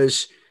podcast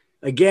because,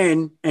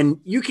 again, and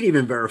you can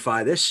even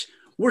verify this,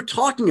 we're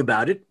talking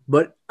about it,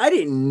 but I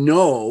didn't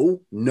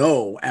know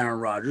Aaron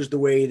Rodgers the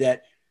way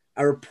that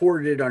I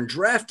reported it on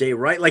draft day,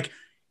 right? Like,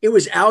 it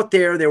was out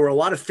there. There were a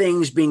lot of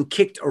things being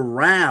kicked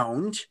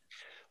around.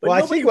 Well,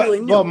 I think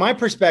my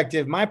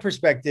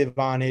perspective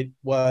on it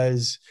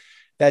was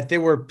that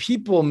there were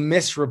people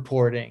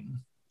misreporting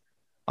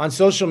on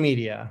social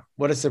media.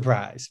 What a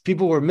surprise.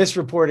 People were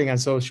misreporting on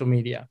social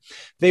media.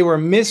 They were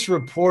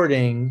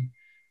misreporting,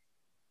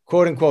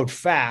 quote unquote,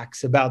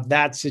 facts about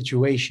that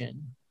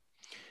situation.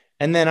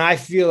 And then I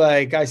feel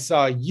like I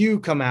saw you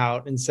come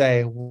out and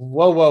say,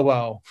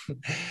 whoa.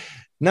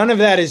 None of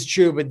that is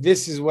true, but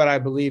this is what I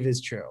believe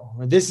is true.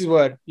 This is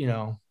what,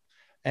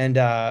 and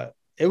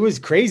it was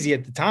crazy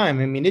at the time.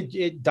 I mean,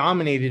 it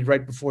dominated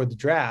right before the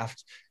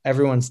draft,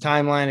 everyone's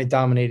timeline. It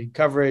dominated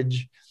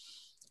coverage.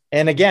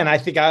 And again, I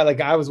think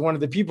I was one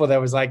of the people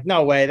that was like,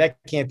 no way, that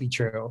can't be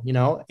true,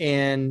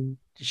 and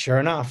sure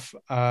enough,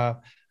 I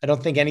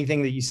don't think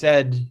anything that you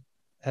said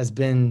has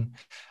been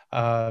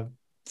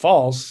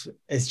false.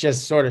 It's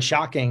just sort of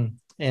shocking.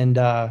 And,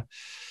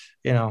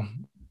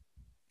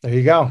 there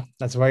you go.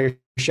 That's why you're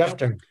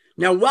Schefter.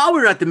 Now, while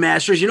we were at the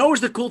Masters, what was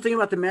the cool thing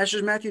about the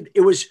Masters, Matthew?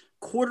 It was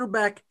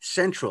quarterback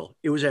central.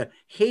 It was a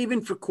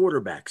haven for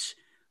quarterbacks.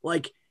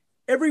 Like,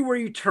 everywhere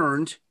you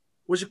turned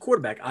was a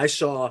quarterback. I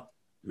saw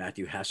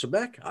Matthew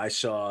Hasselbeck. I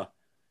saw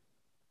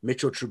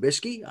Mitchell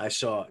Trubisky. I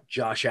saw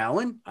Josh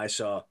Allen. I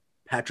saw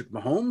Patrick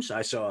Mahomes.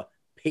 I saw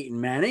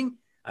Peyton Manning.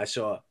 I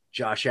saw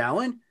Josh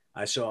Allen.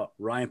 I saw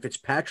Ryan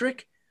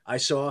Fitzpatrick.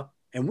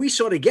 And we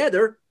saw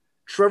together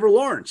Trevor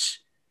Lawrence.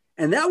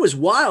 And that was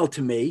wild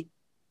to me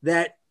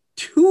that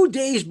 2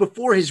 days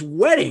before his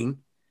wedding,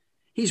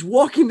 he's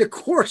walking the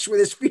course with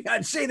his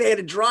fiancée. They had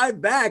to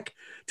drive back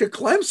to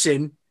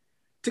Clemson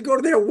to go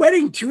to their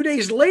wedding 2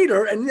 days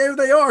later. And there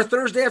they are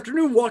Thursday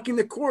afternoon walking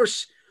the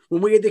course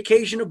when we had the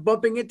occasion of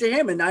bumping into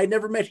him. And I had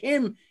never met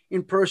him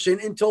in person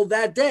until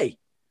that day.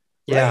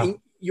 Yeah. Right?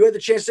 You had the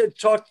chance to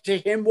talk to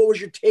him. What was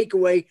your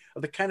takeaway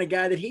of the kind of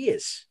guy that he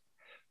is?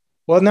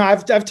 Well, no,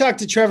 I've talked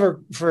to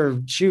Trevor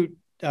for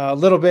a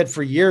little bit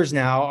for years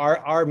now.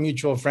 Our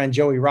mutual friend,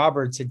 Joey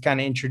Roberts, had kind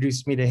of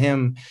introduced me to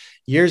him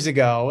years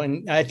ago.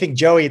 And I think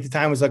Joey at the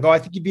time was like, oh, I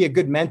think you'd be a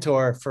good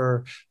mentor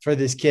for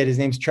this kid. His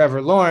name's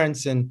Trevor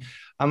Lawrence. And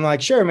I'm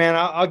like, sure, man,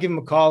 I'll give him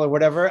a call or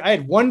whatever. I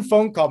had one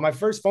phone call, my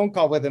first phone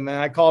call with him. And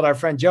I called our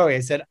friend Joey. I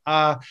said,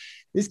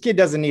 this kid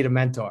doesn't need a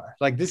mentor.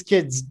 Like, this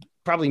kid's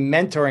probably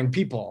mentoring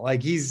people.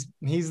 Like, he's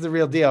the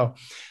real deal.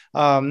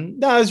 No,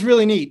 it was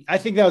really neat. I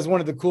think that was one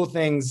of the cool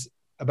things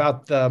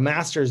about the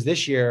Masters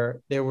this year.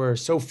 There were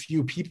so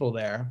few people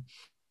there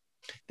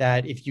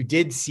that if you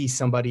did see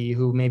somebody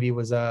who maybe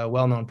was a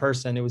well-known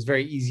person, it was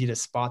very easy to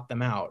spot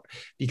them out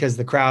because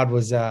the crowd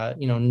was,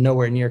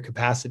 nowhere near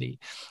capacity.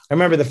 I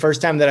remember the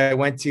first time that I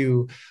went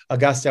to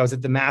Augusta, I was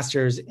at the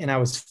Masters and I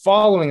was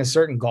following a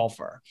certain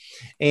golfer,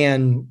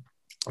 and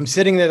I'm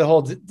sitting there the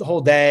whole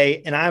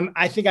day, and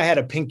I think I had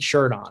a pink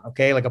shirt on,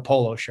 okay, like a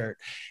polo shirt.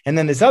 And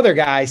then this other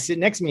guy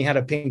sitting next to me had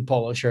a pink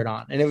polo shirt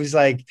on, and it was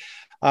like,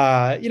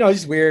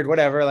 just weird,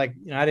 whatever. Like,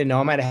 I didn't know.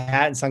 I might have a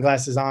hat and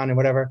sunglasses on and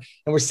whatever.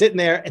 And we're sitting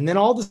there, and then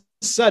all of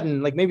a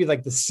sudden, like maybe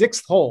like the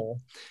sixth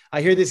hole,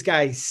 I hear this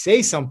guy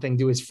say something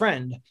to his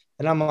friend,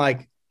 and I'm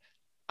like,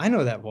 I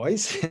know that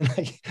voice.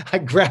 And I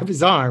grab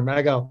his arm, and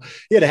I go,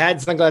 he had a hat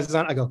and sunglasses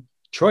on. I go,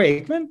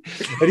 Troy Aikman?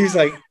 And he's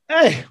like,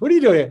 hey, what are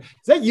you doing here?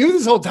 Is that you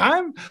this whole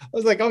time? I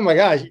was like, oh my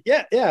gosh.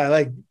 Yeah.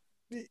 Like,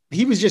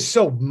 he was just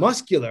so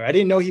muscular. I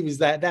didn't know he was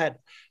that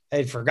I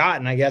had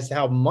forgotten, I guess,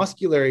 how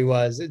muscular he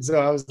was. And so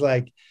I was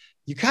like,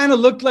 you kind of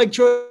looked like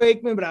Troy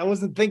Aikman, but I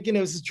wasn't thinking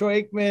it was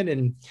Troy Aikman.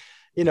 And,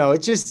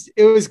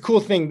 it was a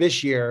cool thing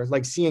this year,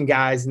 like seeing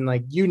guys, and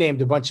like you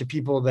named a bunch of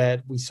people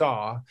that we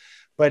saw,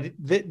 but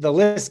the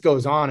list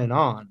goes on and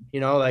on,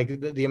 like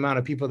the amount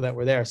of people that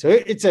were there. So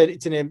it's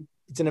an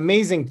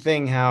amazing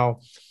thing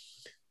how,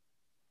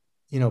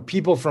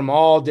 people from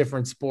all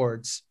different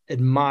sports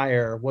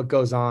admire what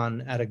goes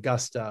on at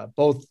Augusta,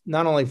 both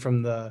not only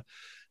from the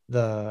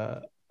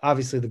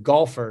obviously the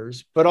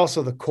golfers, but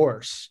also the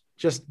course,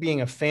 just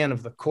being a fan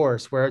of the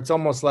course, where it's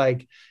almost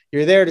like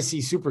you're there to see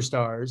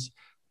superstars,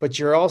 but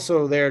you're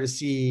also there to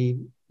see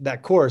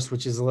that course,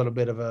 which is a little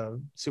bit of a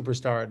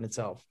superstar in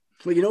itself.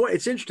 Well, you know what?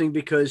 It's interesting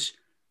because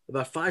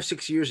about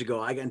 5-6 years ago,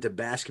 I got into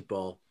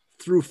basketball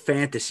through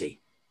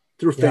fantasy,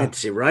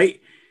 right?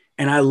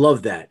 And I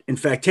love that. In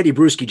fact, Teddy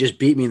Bruschi just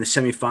beat me in the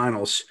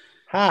semifinals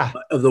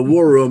of the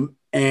War Room,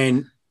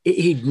 and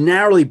he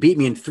narrowly beat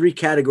me in 3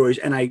 categories,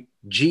 and I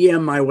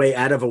GM my way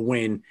out of a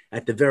win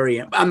at the very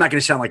end. I'm not going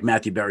to sound like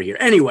Matthew Berry here.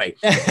 Anyway.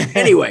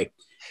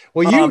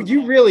 Well,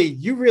 you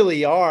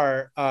really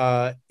are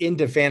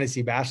into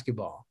fantasy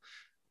basketball.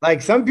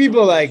 Like, some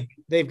people, like,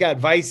 they've got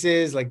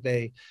vices, like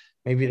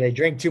maybe they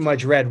drink too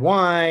much red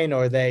wine,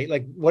 or they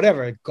like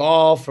whatever,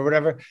 golf or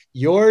whatever.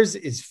 Yours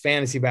is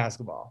fantasy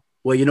basketball.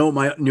 Well, you know what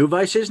my new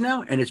vice is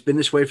now? And it's been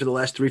this way for the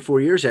last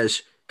 3-4 years,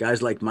 as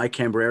guys like Mike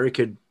Cambreri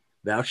could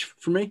vouch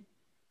for me.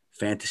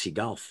 Fantasy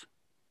golf.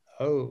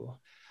 Oh,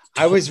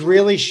 I was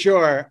really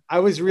sure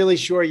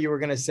you were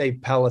going to say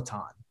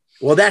Peloton.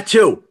 Well, that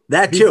too.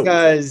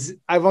 Because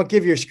I won't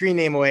give your screen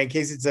name away in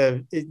case it's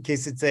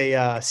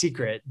a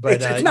secret,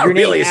 but it's not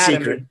really a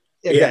secret.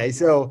 Okay. Yeah.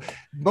 So,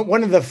 but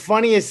one of the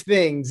funniest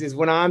things is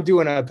when I'm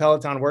doing a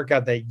Peloton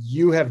workout that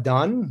you have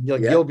done,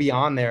 you'll be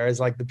on there as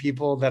like the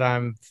people that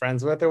I'm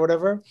friends with or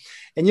whatever.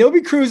 And you'll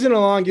be cruising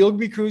along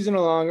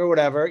or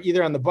whatever,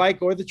 either on the bike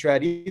or the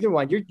tread, either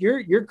one.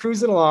 You're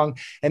cruising along.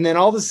 And then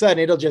all of a sudden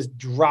it'll just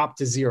drop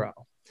to 0.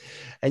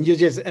 And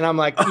I'm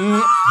like, he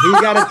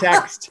got a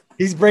text.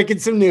 He's breaking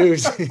some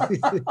news.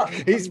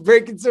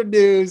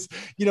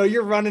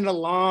 You're running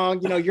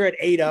along, you're at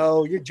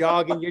 8:0, you're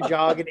jogging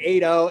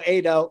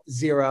 8:0,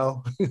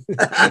 0.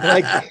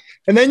 Like,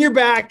 and then you're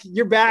back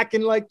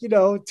in like,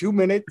 2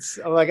 minutes.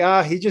 I'm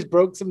like, he just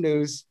broke some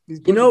news.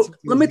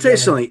 Let me tell you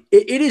something.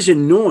 It is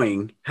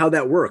annoying how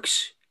that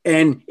works.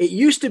 And it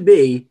used to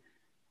be,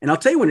 and I'll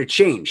tell you when it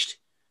changed.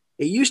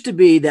 It used to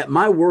be that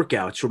my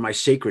workouts were my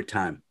sacred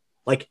time.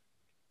 Like,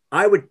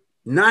 I would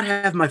not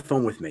have my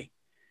phone with me.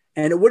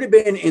 And it would have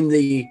been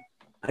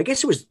I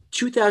guess it was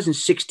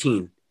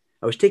 2016.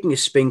 I was taking a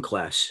spin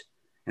class,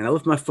 and I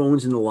left my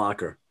phones in the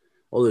locker.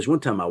 Oh, there's one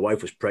time my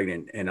wife was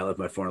pregnant, and I left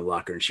my phone in the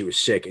locker, and she was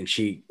sick, and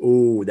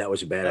that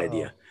was a bad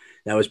idea.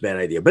 That was a bad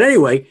idea. But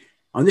anyway,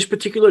 on this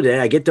particular day,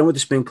 I get done with the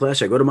spin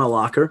class. I go to my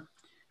locker.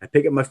 I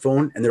pick up my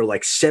phone, and there are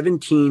like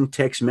 17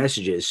 text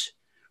messages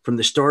from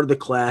the start of the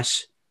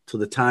class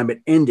till the time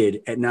it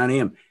ended at 9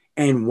 a.m.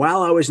 And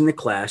while I was in the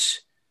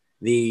class,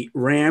 the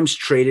Rams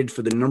traded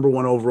for the number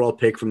 1 overall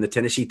pick from the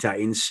Tennessee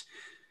Titans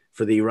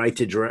for the right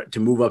to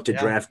move up to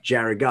draft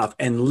Jared Goff.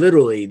 And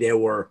literally there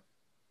were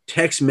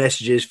text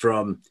messages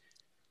from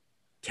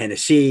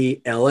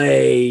Tennessee,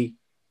 LA,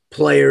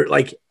 player,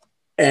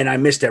 and I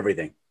missed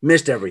everything.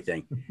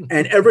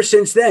 And ever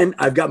since then,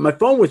 I've got my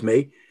phone with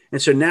me.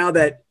 And so now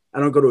that I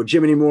don't go to a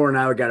gym anymore.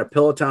 Now I got a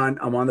Peloton.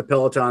 I'm on the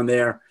Peloton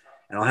there,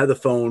 and I'll have the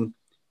phone,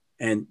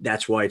 and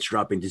that's why it's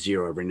dropping to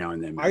 0 every now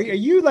and then. Are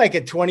you like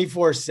a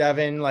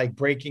 24/7 like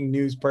breaking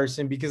news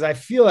person? Because I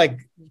feel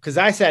like, because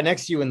I sat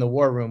next to you in the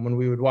war room when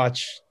we would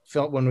watch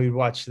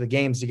the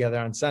games together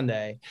on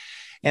Sunday,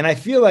 and I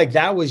feel like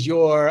that was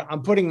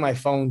I'm putting my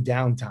phone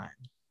down time.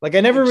 Like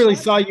I never really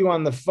saw you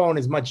on the phone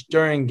as much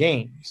during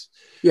games.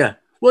 Yeah.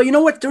 Well, you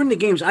know what? During the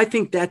games, I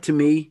think that to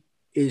me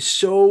is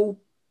so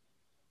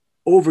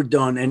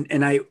overdone.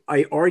 And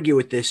I argue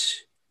with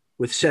this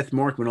with Seth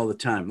Markman all the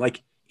time.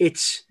 Like,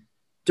 it's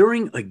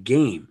during a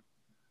game.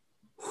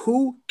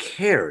 Who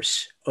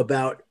cares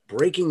about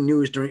breaking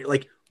news during,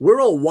 like, we're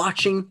all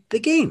watching the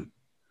game.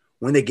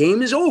 When the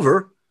game is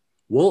over,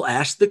 we'll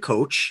ask the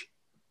coach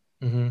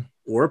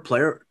or a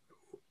player,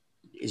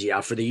 is he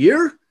out for the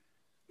year?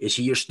 Is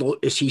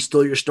he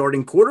still your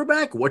starting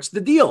quarterback? What's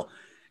the deal?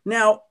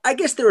 Now, I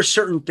guess there are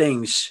certain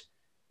things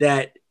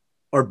that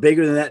are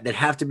bigger than that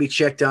have to be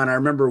checked on. I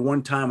remember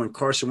one time when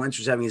Carson Wentz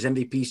was having his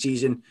MVP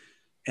season,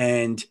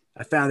 and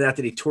I found out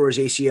that he tore his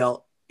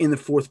ACL in the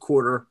fourth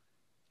quarter,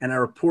 and I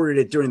reported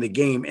it during the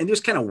game, and it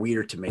was kind of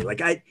weird to me.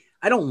 Like, I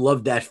don't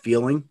love that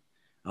feeling.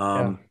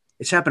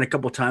 It's happened a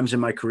couple of times in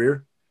my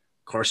career.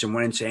 Carson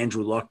Wentz,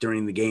 Andrew Luck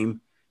during the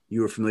game.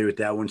 You were familiar with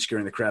that one,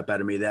 scaring the crap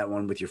out of me, that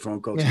one with your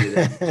phone call to me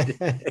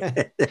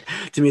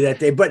that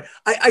day. But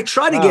I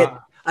try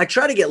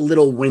to get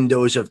little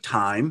windows of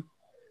time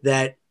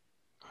that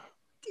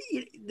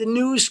the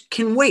news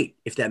can wait,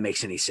 if that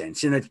makes any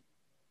sense. In a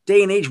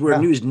day and age where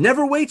news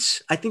never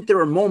waits, I think there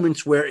are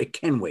moments where it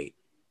can wait.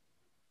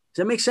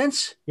 Does that make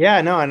sense? Yeah,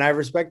 no, and I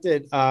respect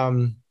it.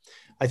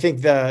 I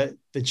think the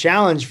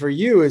challenge for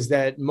you is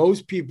that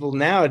most people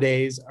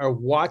nowadays are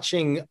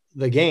watching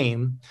the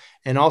game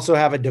and also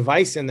have a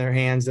device in their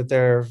hands that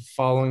they're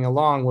following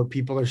along what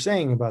people are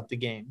saying about the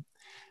game.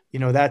 You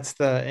know,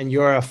 and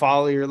you're a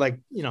follower, like,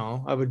 you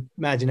know, I would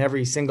imagine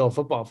every single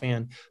football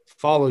fan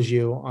follows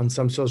you on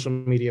some social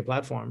media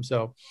platform.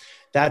 So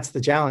that's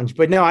the challenge.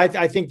 But no,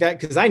 I think that,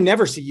 because I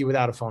never see you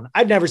without a phone.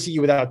 I'd never see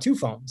you without two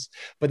phones.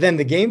 But then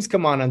the games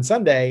come on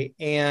Sunday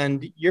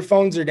and your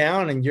phones are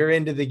down and you're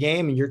into the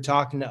game and you're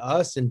talking to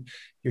us and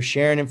you're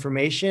sharing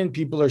information.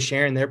 People are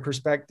sharing their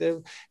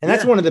perspective. And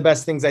that's one of the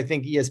best things I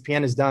think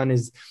ESPN has done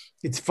is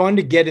it's fun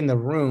to get in the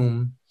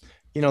room.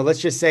 You know,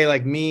 let's just say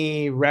like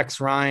me, Rex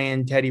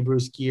Ryan, Teddy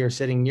Bruschi are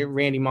sitting near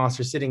Randy Moss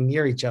are sitting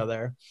near each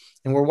other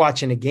and we're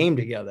watching a game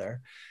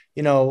together.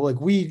 You know,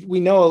 like we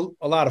know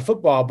a lot of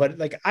football, but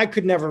like I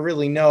could never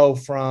really know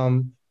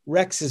from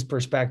Rex's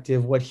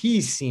perspective what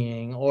he's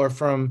seeing, or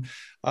from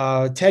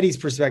Teddy's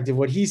perspective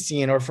what he's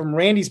seeing, or from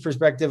Randy's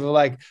perspective of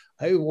like,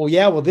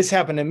 well, this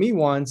happened to me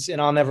once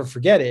and I'll never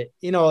forget it.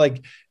 You know,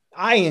 like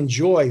I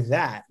enjoy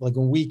that, like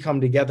when we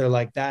come together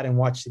like that and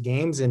watch the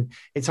games, and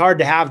it's hard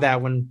to have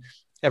that when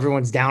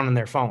everyone's down on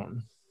their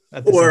phone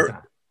at the same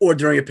time. Or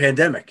during a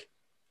pandemic,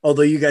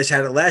 although you guys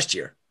had it last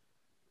year.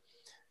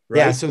 Right?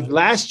 Yeah. So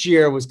last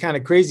year was kind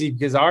of crazy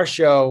because our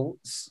show,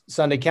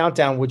 Sunday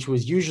Countdown, which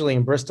was usually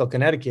in Bristol,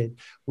 Connecticut,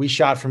 we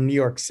shot from New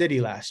York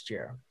City last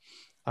year.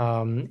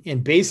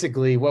 And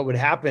basically what would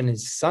happen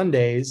is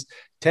Sundays,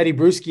 Teddy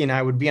Bruschi and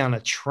I would be on a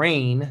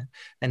train,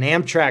 an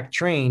Amtrak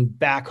train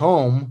back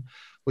home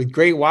with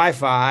great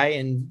Wi-Fi.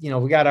 And, you know,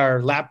 we got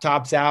our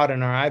laptops out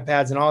and our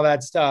iPads and all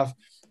that stuff.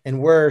 And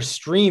we're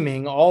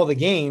streaming all the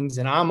games,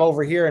 and I'm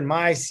over here in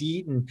my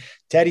seat and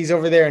Teddy's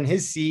over there in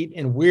his seat.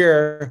 And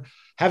we're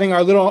having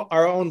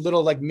our own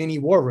little like mini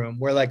war room.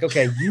 We're like,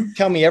 okay, you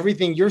tell me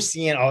everything you're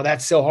seeing. Oh,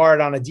 that's so hard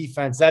on a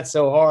defense. That's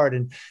so hard.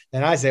 And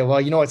then I say,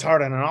 well, you know, what's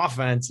hard on an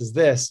offense is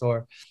this,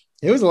 or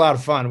it was a lot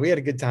of fun. We had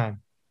a good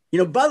time. You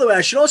know, by the way,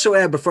 I should also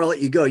add before I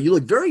let you go, you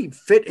look very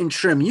fit and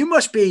trim. You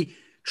must be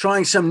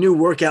trying some new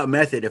workout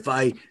method, if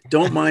I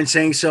don't mind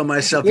saying so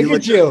myself. Look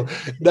at you.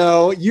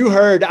 No, you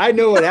heard. I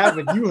know what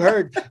happened. You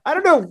heard. I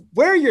don't know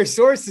where your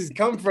sources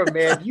come from,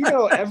 man. You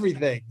know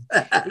everything.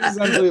 This is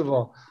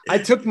unbelievable. I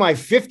took my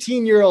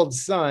 15-year-old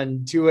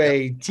son to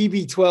a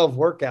TB12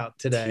 workout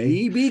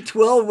today.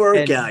 TB12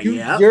 workout,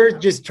 yeah. You're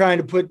just trying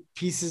to put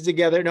pieces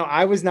together. No,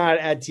 I was not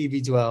at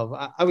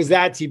TB12. I was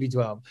at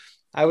TB12.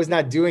 I was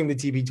not doing the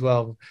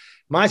TB12.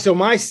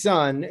 My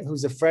son,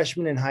 who's a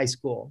freshman in high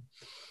school,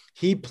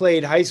 he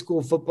played high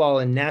school football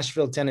in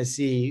Nashville,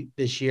 Tennessee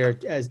this year,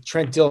 as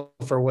Trent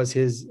Dilfer was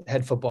his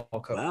head football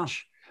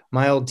coach,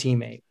 my old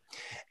teammate.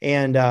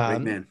 And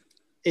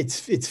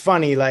it's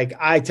funny. Like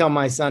I tell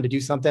my son to do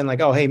something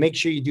like, oh, hey, make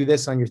sure you do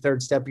this on your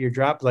third step of your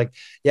drop. Like,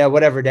 yeah,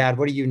 whatever, Dad.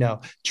 What do you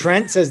know?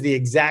 Trent says the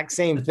exact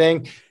same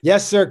thing.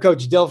 Yes, sir,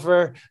 Coach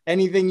Dilfer.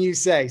 Anything you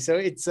say. So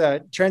it's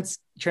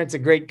Trent's a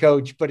great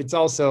coach, but it's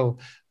also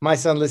my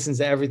son listens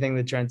to everything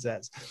that Trent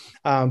says.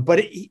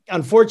 But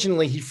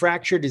unfortunately, he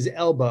fractured his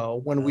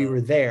elbow when we were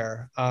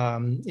there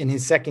in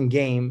his second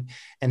game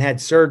and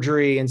had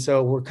surgery. And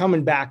so we're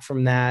coming back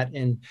from that.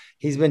 And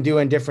he's been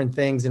doing different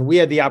things. And we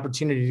had the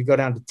opportunity to go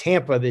down to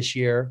Tampa this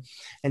year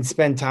and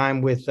spend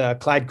time with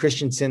Clyde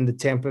Christensen, the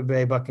Tampa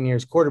Bay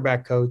Buccaneers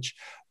quarterback coach,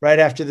 right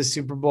after the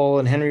Super Bowl,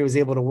 and Henry was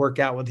able to work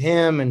out with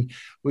him, and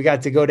we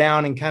got to go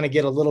down and kind of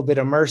get a little bit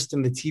immersed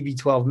in the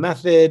TB12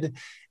 method.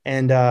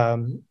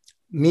 And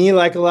me,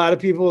 like a lot of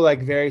people,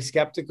 like very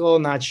skeptical,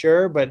 not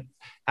sure, but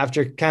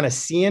after kind of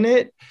seeing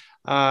it,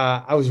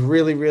 I was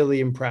really, really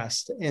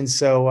impressed. And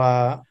so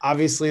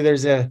obviously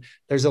there's a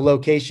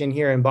location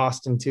here in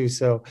Boston too.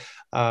 So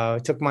I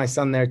took my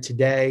son there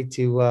today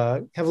to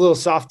have a little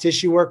soft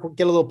tissue work,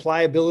 get a little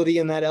pliability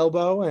in that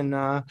elbow,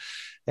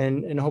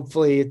 and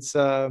hopefully it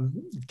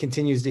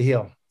continues to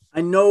heal.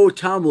 I know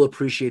Tom will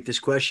appreciate this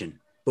question,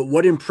 but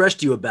what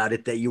impressed you about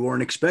it that you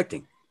weren't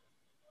expecting?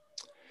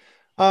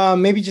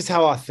 Maybe just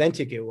how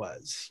authentic it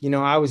was.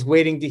 I was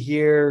waiting to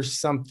hear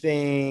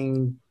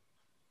something,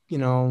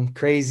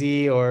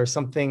 crazy or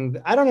something.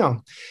 I don't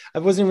know. I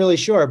wasn't really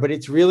sure, but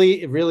it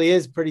really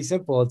is pretty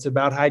simple. It's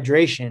about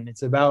hydration.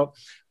 It's about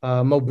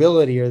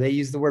mobility, or they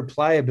use the word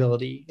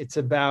pliability. It's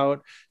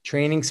about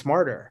training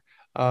smarter.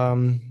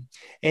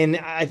 And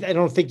I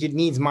don't think it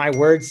needs my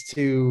words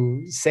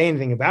to say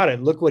anything about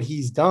it. Look what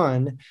he's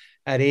done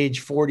at age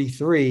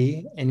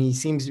 43, and he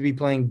seems to be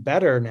playing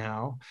better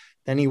now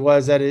than he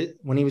was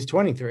when he was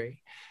 23.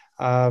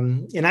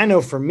 And I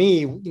know for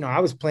me, I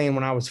was playing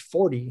when I was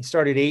 40,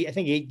 started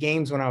 8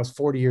 games when I was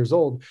 40 years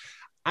old.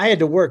 I had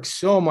to work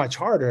so much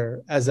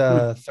harder as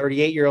a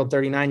 38-year-old,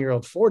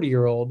 39-year-old,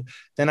 40-year-old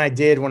than I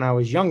did when I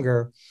was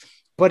younger.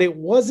 But it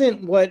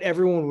wasn't what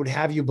everyone would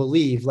have you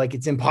believe, like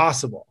it's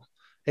impossible.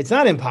 It's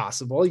not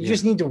impossible. You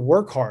just need to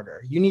work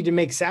harder. You need to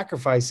make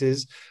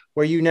sacrifices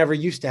where you never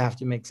used to have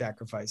to make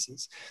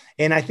sacrifices.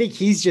 And I think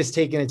he's just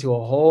taken it to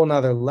a whole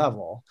nother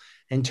level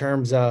in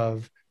terms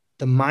of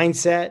the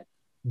mindset,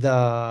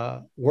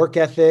 the work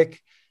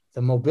ethic,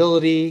 the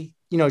mobility,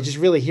 just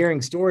really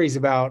hearing stories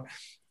about,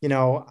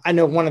 I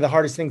know one of the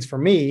hardest things for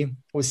me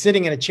was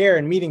sitting in a chair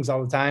in meetings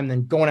all the time,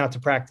 then going out to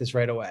practice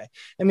right away.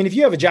 I mean, if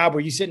you have a job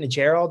where you sit in a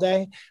chair all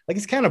day, like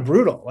it's kind of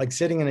brutal, like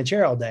sitting in a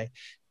chair all day.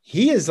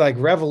 He is like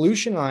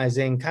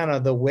revolutionizing kind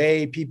of the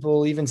way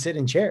people even sit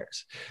in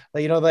chairs.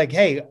 Like,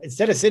 hey,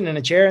 instead of sitting in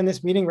a chair in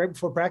this meeting right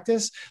before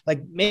practice,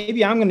 like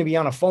maybe I'm going to be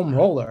on a foam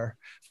roller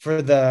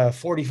for the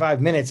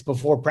 45 minutes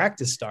before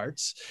practice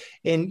starts,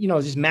 and,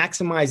 just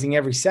maximizing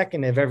every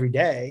second of every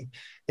day.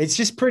 It's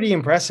just pretty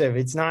impressive.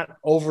 It's not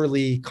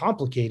overly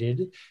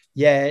complicated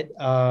yet.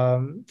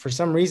 For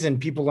some reason,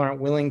 people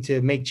aren't willing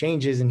to make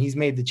changes, and he's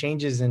made the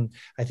changes. And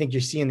I think you're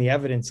seeing the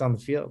evidence on the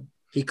field.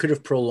 He could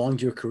have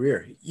prolonged your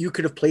career. You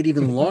could have played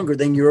even longer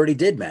than you already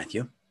did,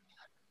 Matthew.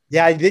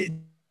 Yeah.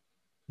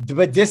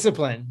 But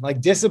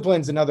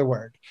discipline's another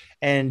word.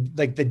 And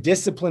like the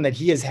discipline that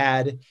he has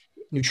had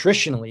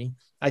nutritionally,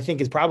 I think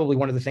is probably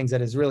one of the things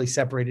that has really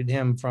separated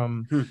him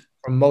from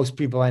most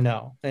people I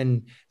know.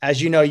 And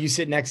as you know, you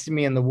sit next to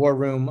me in the war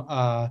room.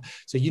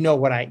 So you know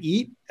what I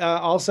eat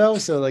also.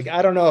 So like,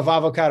 I don't know if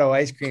avocado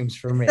ice cream's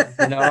for me.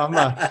 I'm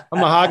a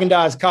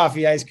Haagen-Dazs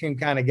coffee ice cream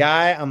kind of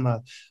guy. I'm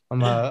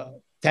a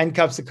 10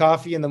 cups of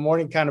coffee in the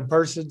morning kind of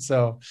person.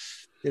 So,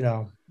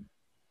 we'll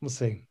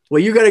see.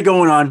 Well, you got it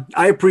going on.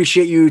 I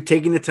appreciate you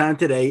taking the time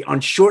today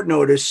on short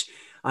notice.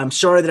 I'm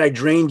sorry that I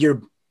drained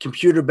your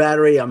computer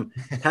battery. I'm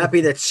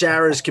happy that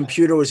Sarah's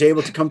computer was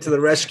able to come to the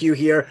rescue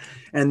here.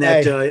 And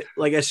that,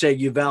 like I said,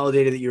 you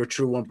validated that you're a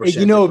true 1%.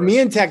 Hey, me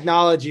and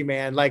technology,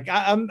 man, like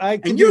I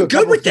can you're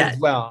good with that.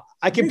 Well,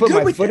 I can put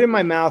my foot in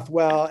my mouth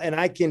well, and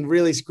I can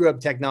really screw up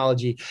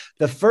technology.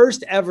 The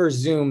first ever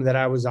Zoom that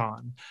I was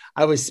on,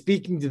 I was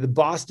speaking to the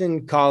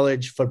Boston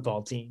College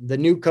football team. The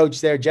new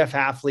coach there, Jeff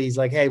Hafley, is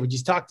like, hey, would you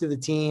talk to the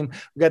team?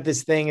 We got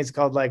this thing. It's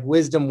called like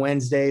Wisdom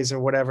Wednesdays or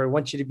whatever. I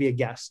want you to be a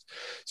guest.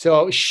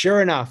 So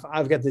sure enough,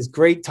 I've got this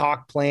great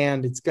talk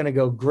planned. It's going to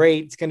go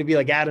great. It's going to be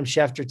like Adam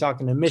Schefter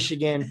talking to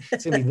Michigan.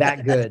 It's going to be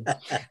that good.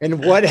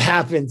 And what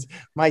happens?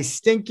 My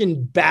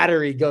stinking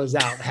battery goes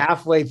out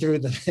halfway through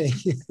the thing.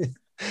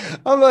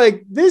 I'm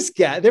like, this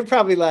guy, they're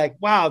probably like,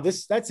 wow,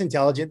 that's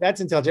intelligent.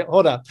 That's intelligent.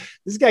 Hold up.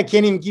 This guy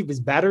can't even keep his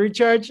battery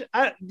charged.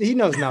 He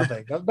knows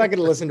nothing. I'm not going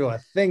to listen to a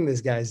thing this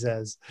guy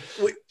says.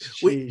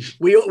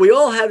 We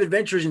all have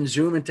adventures in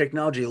Zoom and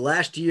technology.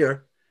 Last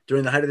year,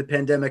 during the height of the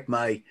pandemic,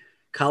 my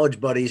college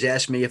buddies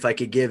asked me if I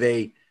could give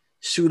a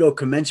pseudo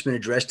commencement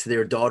address to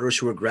their daughters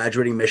who were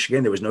graduating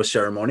Michigan. There was no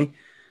ceremony.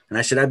 And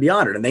I said, I'd be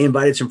honored. And they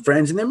invited some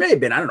friends, and there may have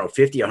been,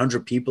 50,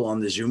 100 people on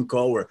the Zoom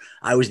call where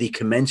I was the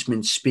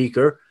commencement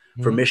speaker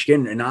for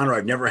Michigan, an honor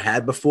I've never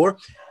had before.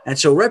 And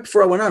so right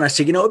before I went on, I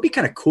said, it'd be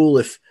kind of cool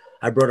if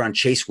I brought on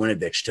Chase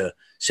Winovich to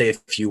say a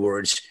few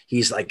words.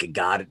 He's like a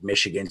god at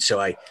Michigan. So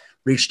I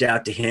reached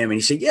out to him, and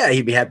he said, yeah,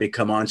 he'd be happy to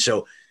come on.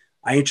 So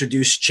I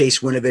introduced Chase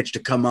Winovich to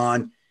come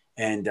on,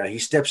 and he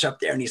steps up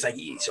there, and he's like,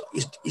 he's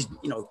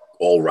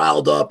all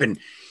riled up, and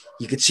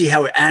you could see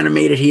how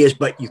animated he is,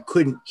 but you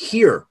couldn't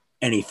hear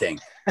anything.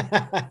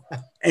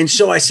 And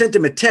so I sent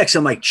him a text.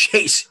 I'm like,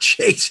 Chase,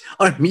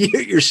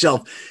 unmute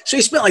yourself. So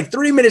he spent like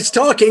 3 minutes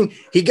talking.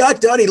 He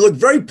got done. He looked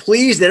very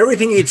pleased at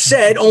everything he had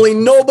said, only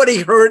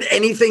nobody heard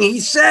anything he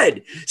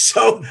said.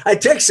 So I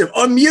texted him,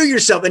 unmute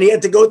yourself. And he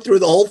had to go through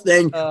the whole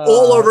thing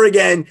all over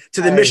again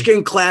to the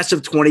Michigan class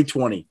of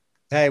 2020.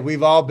 Hey,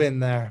 we've all been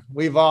there.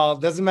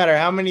 Doesn't matter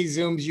how many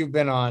Zooms you've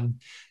been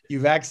on,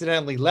 you've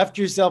accidentally left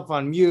yourself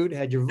on mute,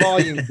 had your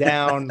volume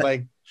down.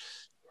 Like,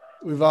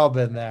 we've all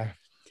been there.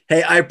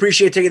 Hey, I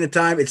appreciate taking the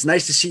time. It's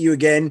nice to see you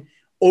again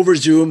over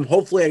Zoom.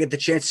 Hopefully I get the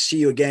chance to see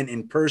you again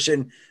in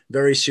person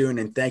very soon.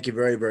 And thank you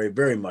very, very,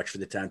 very much for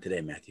the time today,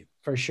 Matthew.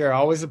 For sure.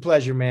 Always a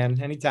pleasure,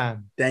 man.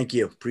 Anytime. Thank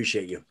you.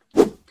 Appreciate you.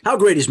 How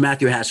great is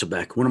Matthew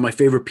Hasselbeck? One of my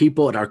favorite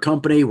people at our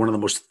company, one of the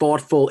most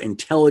thoughtful,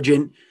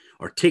 intelligent,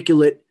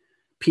 articulate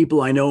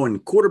people I know,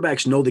 and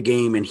quarterbacks know the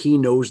game, and he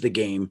knows the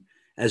game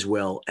as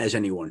well as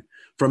anyone.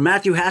 From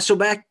Matthew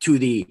Hasselbeck to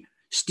the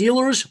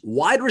Steelers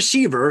wide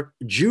receiver,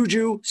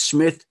 Juju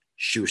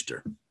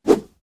Smith-Schuster.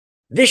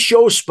 This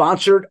show is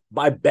sponsored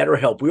by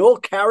BetterHelp. We all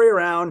carry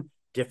around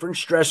different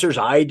stressors.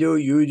 I do,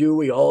 you do,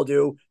 we all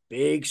do,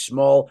 big,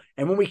 small.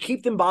 And when we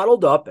keep them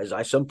bottled up, as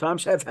I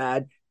sometimes have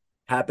had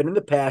happen in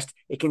the past,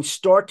 it can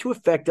start to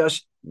affect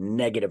us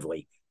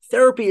negatively.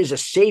 Therapy is a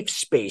safe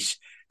space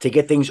to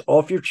get things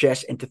off your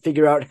chest and to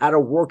figure out how to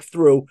work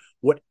through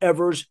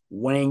whatever's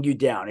weighing you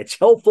down. It's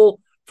helpful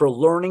for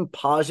learning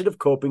positive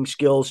coping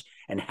skills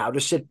and how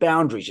to set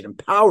boundaries. It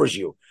empowers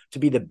you to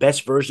be the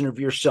best version of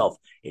yourself.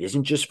 It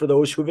isn't just for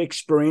those who've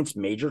experienced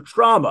major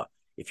trauma.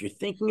 If you're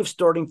thinking of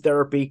starting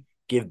therapy,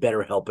 give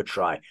BetterHelp a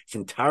try. It's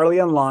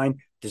entirely online,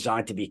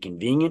 designed to be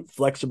convenient,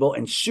 flexible,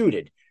 and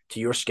suited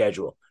to your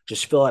schedule.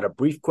 Just fill out a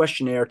brief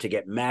questionnaire to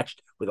get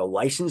matched with a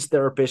licensed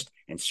therapist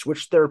and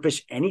switch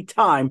therapists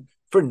anytime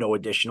for no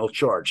additional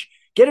charge.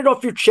 Get it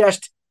off your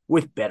chest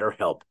with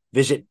BetterHelp.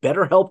 Visit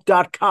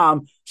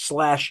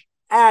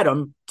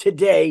BetterHelp.com/Adam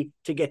today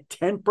to get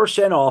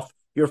 10% off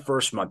your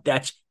first month.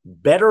 That's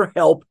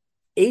BetterHelp,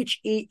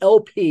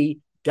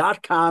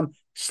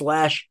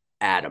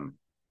 HELP.com/Adam.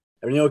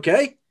 Everything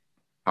okay?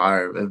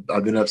 All right.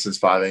 I've been up since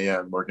 5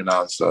 a.m. working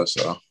out and stuff.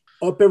 So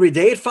up every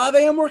day at 5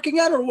 a.m. working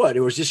out, or what?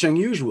 Or was this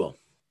unusual?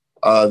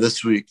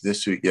 This week,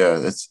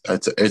 yeah,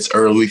 it's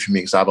early for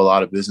me because I have a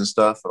lot of business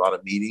stuff, a lot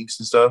of meetings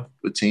and stuff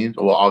with teams.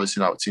 Well, obviously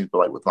not with teams, but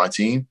like with my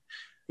team.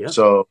 Yeah.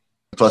 So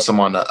plus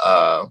I'm on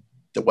the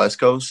West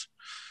Coast,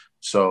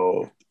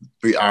 so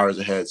 3 hours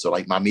ahead. So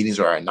like my meetings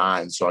are at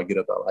 9, so I get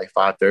up at like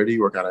 5:30,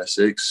 work out at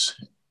 6,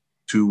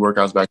 2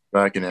 workouts back to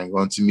back, and then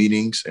going to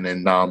meetings, and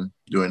then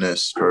doing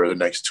this for the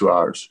next 2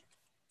 hours.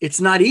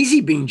 It's not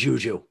easy being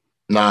Juju.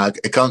 Nah,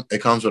 it comes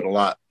with a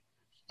lot.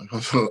 A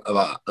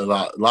lot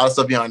of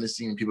stuff behind the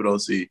scenes people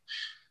don't see.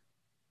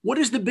 What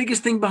is the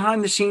biggest thing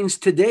behind the scenes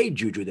today,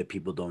 Juju, that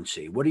people don't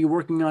see? What are you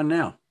working on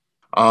now?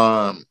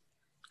 I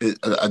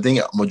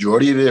think a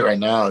majority of it right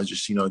now is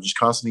just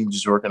constantly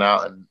just working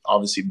out, and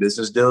obviously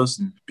business deals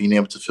and being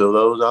able to fill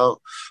those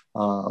out.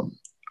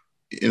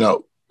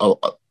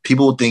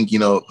 People think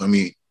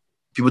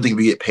people think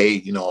we get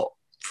paid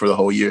for the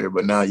whole year,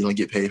 but now you don't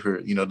get paid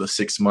for the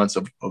 6 months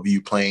of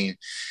you playing,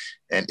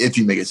 and if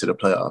you make it to the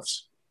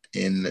playoffs.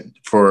 And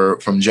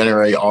from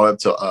January all up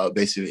to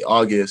basically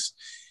August,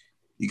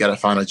 you got to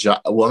find a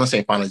job. Well, I'm not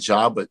saying find a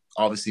job, but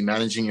obviously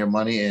managing your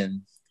money,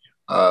 and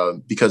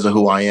because of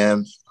who I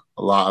am,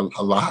 a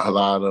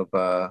lot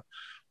of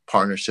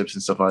partnerships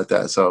and stuff like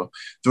that. So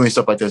doing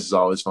stuff like this is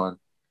always fun.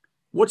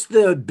 What's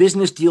the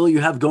business deal you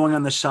have going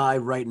on the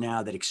side right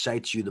now that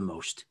excites you the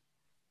most?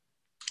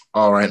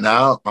 Right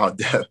now,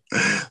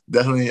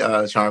 definitely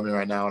Charmin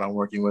right now, and I'm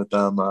working with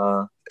them.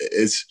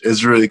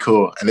 It's really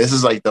cool, and this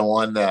is like the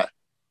one that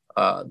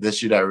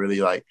this year that really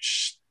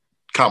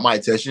caught my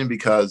attention,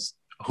 because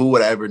who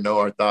would ever know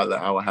or thought that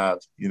I would have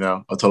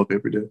a toilet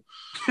paper deal.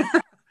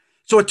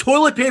 So a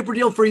toilet paper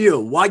deal for you.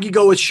 Why'd you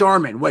go with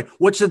Charmin?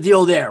 What's the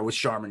deal there with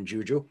Charmin,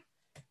 Juju?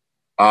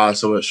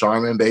 So with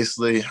Charmin,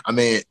 basically, I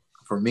mean,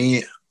 for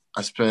me,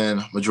 I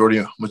spend a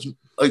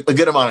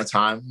good amount of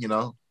time,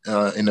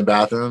 in the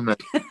bathroom.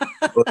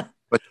 But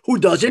who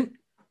doesn't?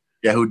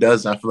 Yeah, who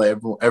doesn't? I feel like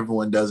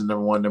everyone does.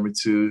 Number one, number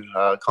two,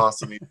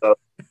 constantly. So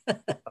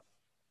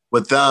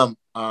with them,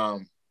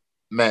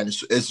 man,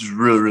 it's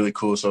really, really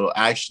cool. So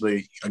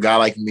actually, a guy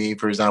like me,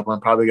 for example,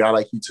 and probably a guy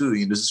like you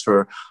too, this is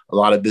for a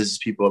lot of business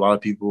people, a lot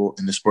of people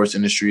in the sports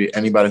industry,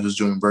 anybody who's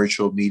doing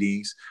virtual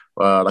meetings,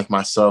 like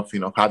myself,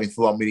 having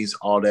full-on meetings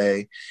all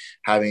day,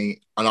 and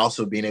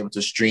also being able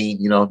to stream,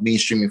 me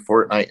streaming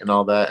Fortnite and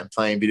all that, and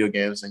playing video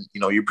games, and,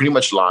 you're pretty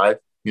much live,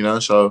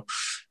 so,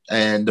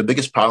 and the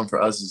biggest problem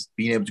for us is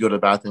being able to go to the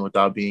bathroom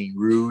without being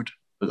rude,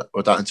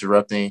 without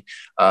interrupting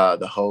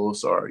the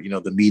host or,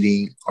 the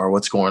meeting or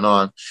what's going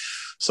on.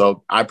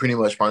 So I pretty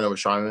much partnered with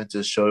Charmin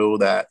to show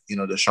that,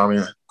 the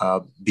Charmin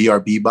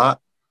BRB bot,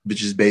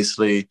 which is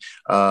basically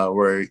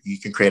where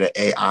you can create an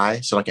AI.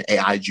 So like an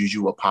AI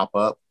Juju will pop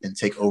up and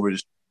take over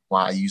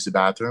while I use the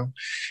bathroom.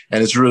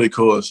 And it's really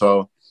cool.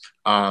 So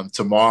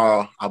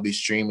tomorrow I'll be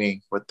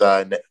streaming with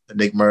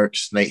Nick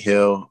Merckx, Nate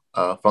Hill,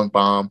 Funk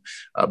Bomb,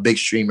 big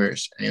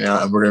streamers,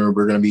 and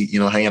we're gonna be,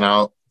 hanging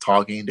out,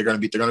 talking. They're gonna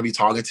be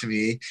talking to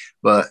me,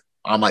 but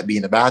I might be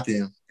in the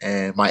bathroom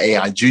and my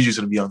AI Juju is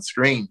gonna be on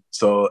screen.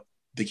 So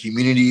the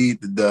community,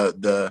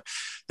 the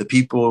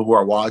people who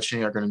are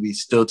watching are gonna be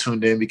still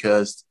tuned in,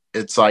 because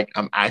it's like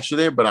I'm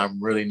actually there, but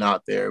I'm really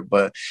not there.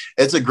 But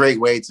it's a great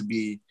way to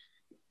be,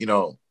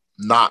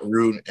 not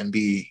rude and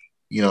be,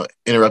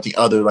 interrupting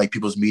other like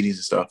people's meetings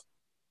and stuff.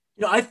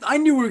 I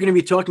knew we were going to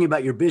be talking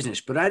about your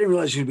business, but I didn't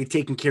realize you were going to be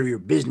taking care of your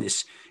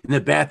business in the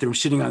bathroom,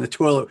 sitting on the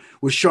toilet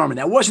with Charmin.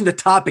 That wasn't the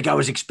topic I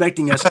was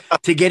expecting us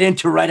to get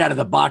into right out of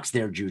the box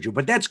there, Juju,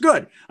 but that's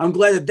good. I'm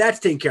glad that that's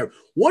taken care of.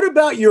 What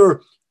about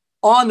your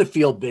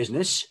on-the-field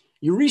business?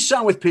 You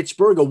re-signed with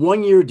Pittsburgh, a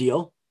one-year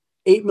deal,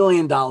 $8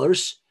 million.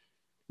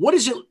 What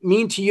does it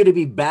mean to you to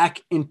be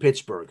back in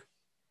Pittsburgh?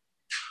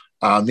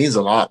 It means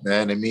a lot,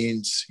 man. It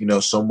means,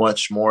 so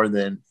much more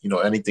than,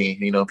 anything.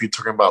 If you're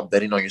talking about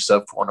betting on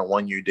yourself on a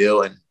one-year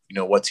deal and,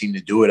 what team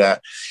to do it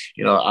at,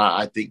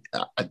 I think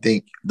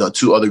the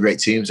two other great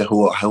teams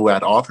who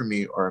had offered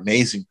me are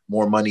amazing,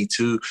 more money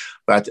too.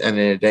 But at the end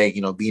of the day,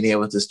 being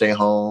able to stay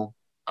home,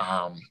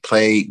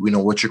 play,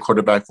 with your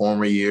quarterback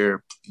for a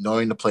year,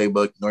 knowing the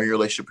playbook, knowing your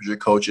relationship with your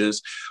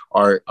coaches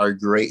are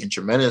great and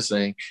tremendous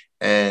thing.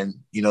 And,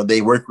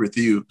 they work with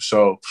you.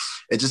 So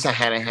it's just a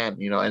hand in hand,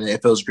 and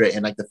it feels great.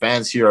 And like the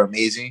fans here are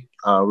amazing.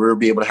 We'll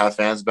be able to have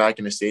fans back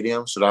in the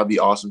stadium. So that'll be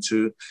awesome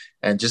too.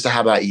 And just to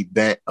have that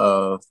event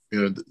of,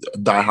 the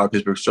diehard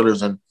Pittsburgh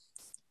Steelers. And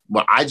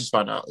what I just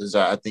found out is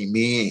that I think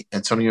me,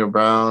 Antonio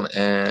Brown,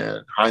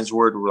 and Hines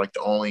Ward were like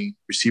the only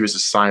receivers to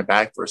sign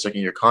back for a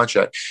second-year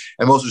contract.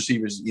 And most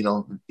receivers,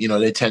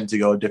 they tend to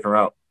go a different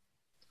route.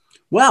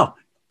 Wow.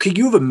 Could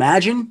you have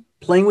imagined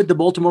playing with the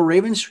Baltimore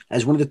Ravens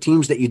as one of the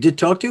teams that you did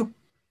talk to?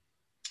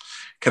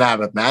 Could I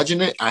have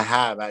imagined it? I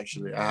have,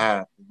 actually. I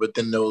have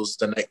within those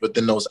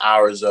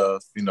hours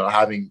of,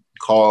 having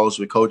calls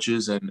with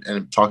coaches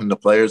and talking to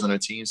players on their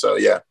team. So,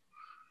 yeah.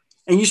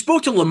 And you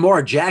spoke to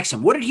Lamar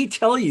Jackson. What did he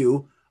tell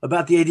you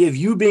about the idea of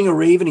you being a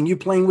Raven and you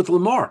playing with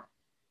Lamar?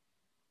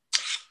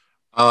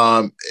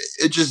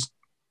 It's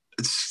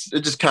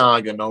just kind of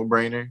like a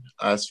no-brainer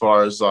as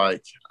far as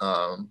like,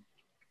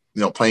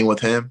 playing with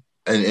him.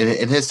 And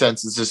in his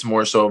sense, it's just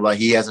more so like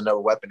he has another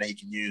weapon that he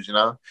can use,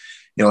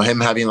 him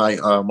having like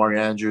Mark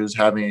Andrews,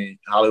 having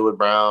Hollywood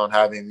Brown,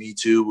 having me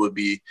too would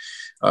be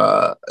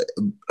a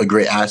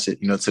great asset,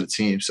 to the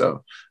team.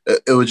 So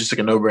it was just like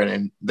a no-brainer.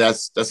 And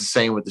that's the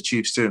same with the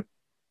Chiefs too.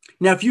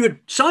 Now, if you had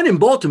signed in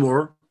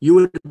Baltimore, you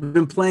would have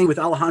been playing with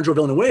Alejandro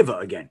Villanueva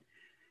again.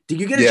 Did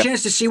you get a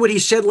chance to see what he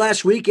said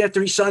last week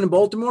after he signed in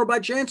Baltimore by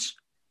chance?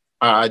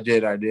 I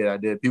did.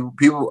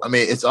 People. I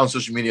mean, it's on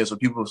social media, so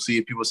people see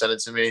it. People send it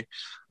to me.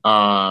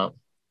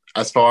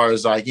 As far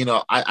as like,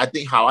 I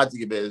think how I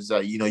think of it is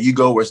that, you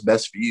go where's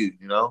best for you.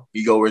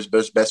 You go where's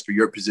best for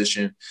your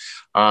position.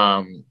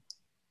 And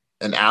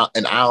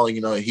Al,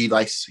 he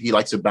likes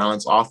to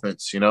balance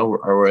offense.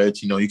 Or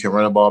it's you can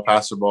run a ball,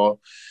 pass the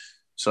ball.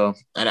 So,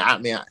 and I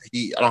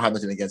don't have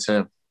nothing against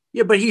him.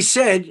 Yeah, but he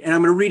said, and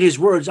I'm going to read his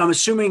words. I'm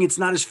assuming it's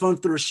not as fun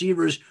for the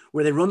receivers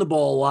where they run the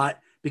ball a lot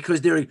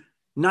because they're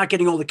not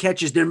getting all the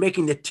catches. They're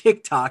making the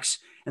TikToks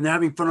and they're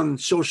having fun on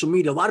social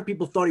media. A lot of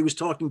people thought he was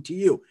talking to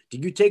you.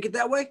 Did you take it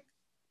that way?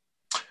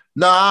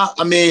 Nah,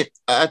 I mean,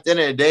 at the end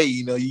of the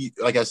day,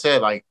 like I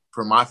said, like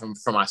for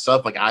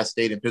myself, like I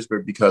stayed in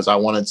Pittsburgh because I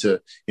wanted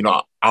to,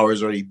 I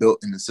was already built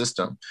in the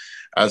system.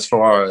 As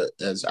far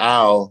as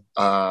Al,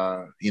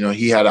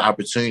 he had an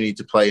opportunity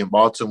to play in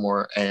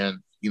Baltimore and,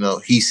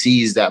 he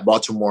sees that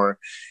Baltimore,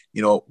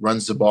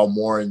 runs the ball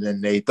more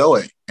than they throw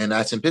it. And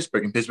that's in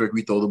Pittsburgh. In Pittsburgh,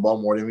 we throw the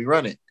ball more than we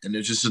run it. And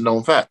it's just a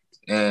known fact.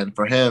 And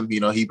for him,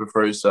 he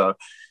prefers to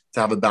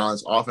have a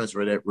balanced offense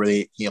where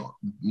they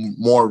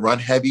more run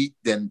heavy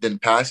than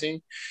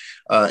passing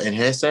in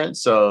his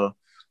sense. So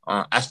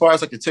as far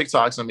as like the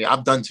TikToks, I mean,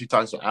 I've done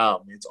TikToks with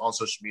Al. I mean, it's on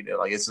social media.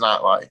 Like, it's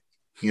not like,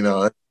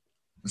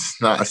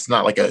 it's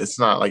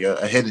not like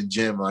a hidden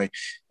gem. Like,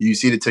 you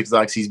see the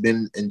TikToks, he's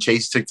been in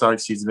Chase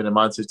TikToks, he's been in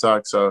my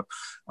TikTok. So,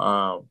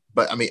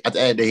 but I mean, at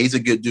the end of the day, he's a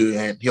good dude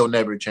and he'll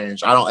never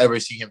change. I don't ever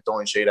see him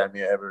throwing shade at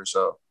me ever.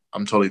 So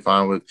I'm totally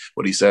fine with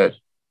what he said.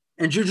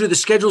 And Juju, the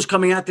schedule's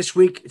coming out this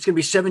week. It's going to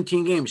be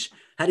 17 games.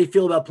 How do you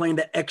feel about playing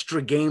the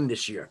extra game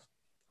this year?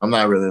 I'm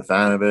not really a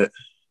fan of it.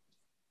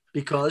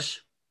 Because?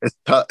 It's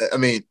tough. I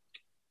mean,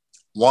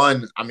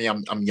 I'm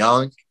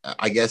young.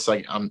 I guess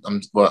like I'm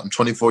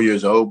 24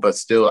 years old, but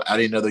still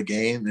adding another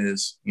game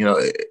is,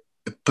 it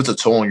puts a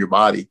toll on your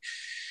body.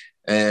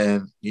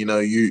 And,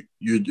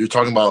 you're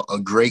talking about a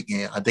great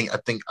game. I think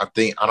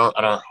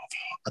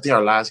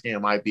our last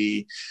game might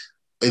be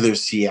either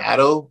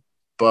Seattle,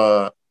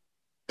 but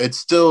it's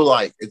still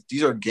like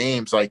these are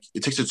games like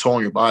it takes a toll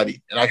on your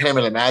body, and I can't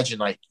even imagine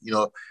like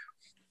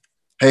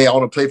hey, I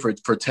want to play for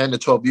 10 to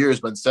 12 years,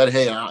 but instead,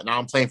 hey, now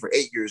I'm playing for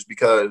 8 years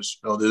because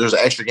there's an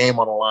extra game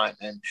on the line,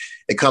 and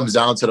it comes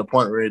down to the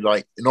point where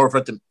like in order for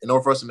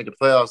us to make the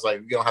playoffs, like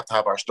we don't have to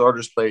have our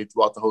starters play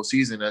throughout the whole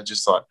season. And I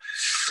just thought,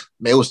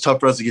 man, it was tough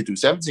for us to get through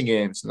 17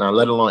 games, now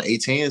let alone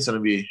 18. It's gonna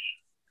be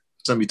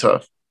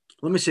tough.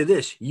 Let me say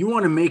this: you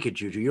want to make it,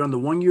 Juju. You're on the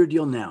 1-year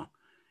deal now.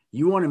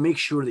 You want to make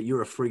sure that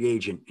you're a free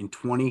agent in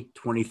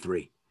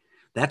 2023.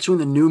 That's when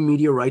the new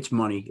media rights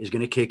money is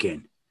going to kick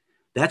in.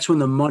 That's when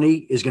the money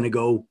is going to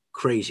go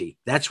crazy.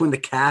 That's when the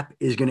cap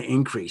is going to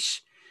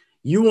increase.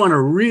 You want to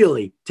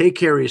really take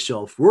care of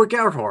yourself, work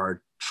out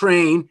hard,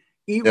 train,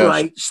 eat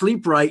right,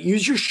 sleep right,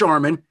 use your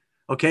Charmin,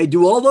 Okay.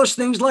 Do all those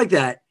things like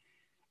that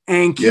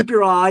and keep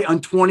your eye on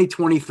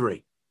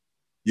 2023.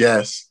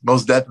 Yes,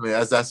 most definitely.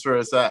 That's where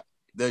it's at.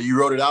 There, you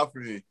wrote it out for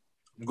me.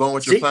 I'm going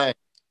with your plan.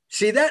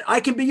 See that? I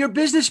can be your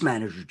business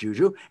manager,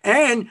 Juju.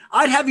 And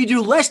I'd have you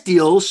do less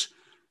deals.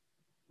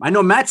 I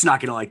know Matt's not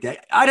going to like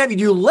that. I'd have you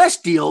do less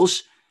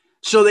deals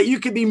so that you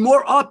could be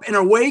more up and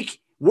awake,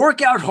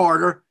 work out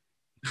harder,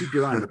 keep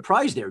your eye on the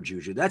prize there,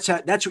 Juju. That's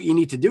what you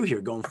need to do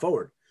here going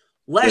forward.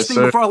 Last thing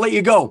before I let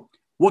you go.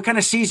 What kind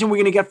of season are we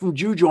going to get from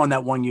Juju on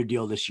that 1-year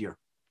deal this year?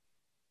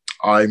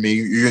 I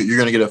mean, you're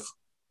going to get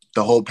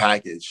the whole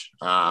package.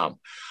 I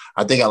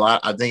think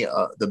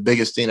the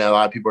biggest thing that a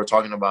lot of people are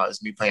talking about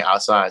is me playing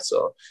outside.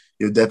 So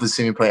you'll definitely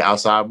see me play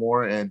outside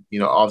more and,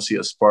 obviously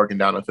a sparking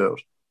down the field.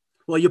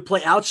 Well, you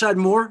play outside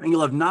more and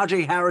you'll have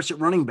Najee Harris at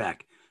running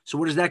back. So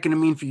what is that going to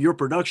mean for your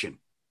production?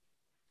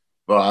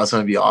 Well, that's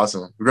going to be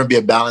awesome. We're going to be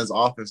a balanced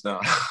offense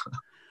now.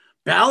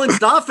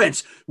 Balanced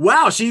offense.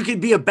 Wow. So you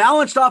could be a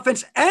balanced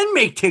offense and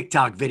make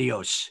TikTok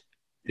videos.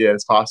 Yeah,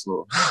 it's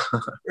possible.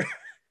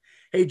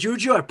 Hey,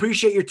 Juju, I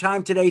appreciate your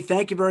time today.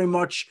 Thank you very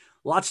much.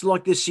 Lots of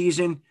luck this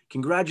season.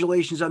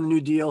 Congratulations on the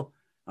new deal.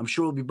 I'm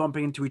sure we'll be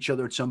bumping into each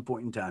other at some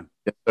point in time.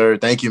 Yes, sir.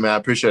 Thank you, man. I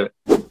appreciate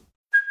it.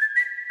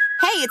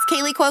 Hey, it's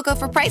Kaylee Cuoco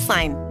for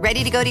Priceline.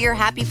 Ready to go to your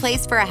happy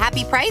place for a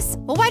happy price?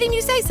 Well, why didn't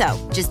you say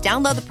so? Just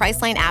download the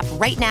Priceline app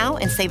right now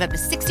and save up to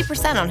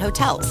 60% on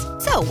hotels.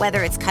 So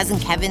whether it's Cousin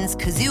Kevin's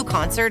Kazoo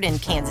Concert in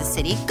Kansas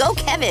City, go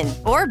Kevin,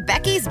 or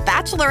Becky's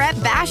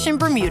Bachelorette Bash in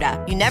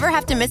Bermuda, you never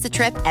have to miss a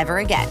trip ever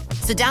again.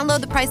 So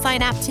download the Priceline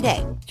app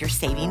today. Your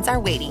savings are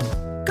waiting.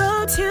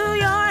 Go to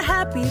your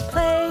happy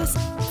place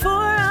for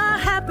a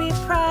happy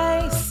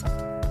price.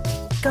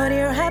 Go to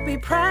your happy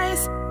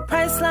price,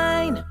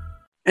 Priceline.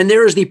 And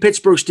there is the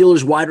Pittsburgh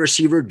Steelers wide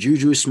receiver,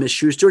 Juju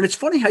Smith-Schuster. And it's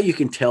funny how you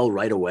can tell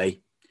right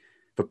away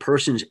if a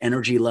person's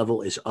energy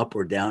level is up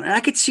or down. And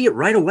I could see it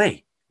right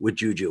away with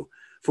Juju.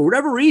 For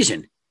whatever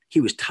reason, he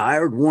was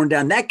tired, worn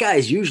down. That guy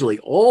is usually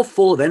all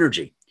full of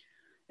energy.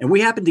 And we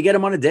happened to get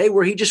him on a day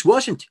where he just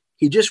wasn't.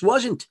 He just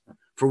wasn't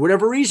for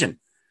whatever reason.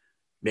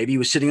 Maybe he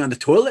was sitting on the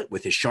toilet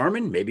with his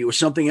Charmin. Maybe it was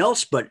something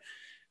else. But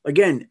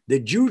again,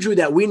 the Juju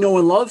that we know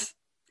and love,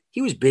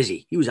 he was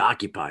busy. He was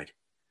occupied.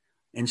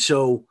 And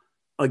so,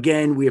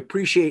 again, we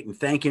appreciate and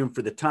thank him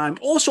for the time.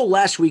 Also,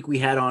 last week we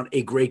had on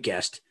a great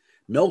guest,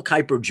 Mel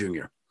Kiper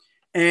Jr.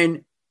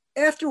 And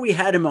after we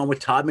had him on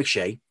with Todd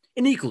McShay,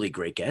 an equally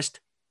great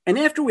guest, and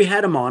after we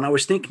had him on, I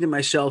was thinking to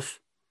myself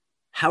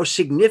how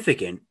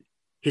significant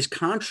his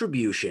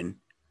contribution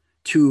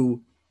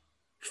to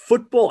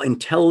football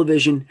and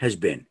television has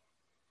been.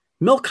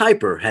 Mel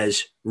Kiper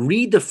has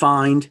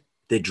redefined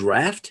the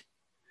draft.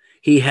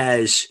 He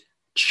has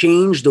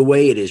changed the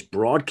way it is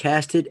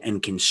broadcasted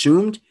and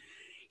consumed.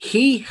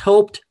 He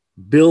helped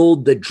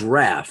build the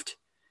draft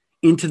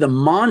into the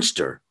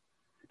monster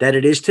that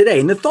it is today.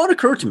 And the thought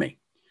occurred to me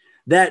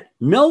that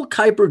Mel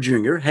Kiper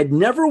Jr. had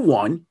never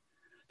won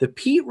the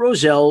Pete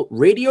Rozelle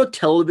Radio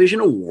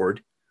Television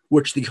Award,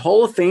 which the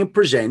Hall of Fame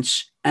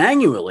presents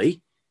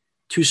annually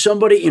to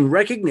somebody in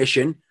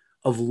recognition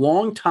of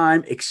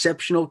longtime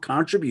exceptional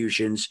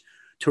contributions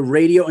to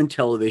radio and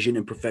television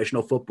and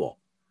professional football.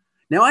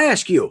 Now, I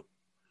ask you,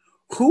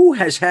 who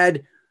has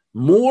had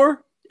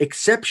more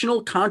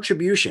exceptional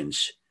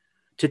contributions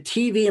to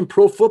TV and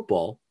pro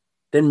football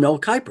than Mel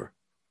Kiper?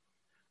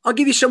 I'll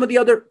give you some of the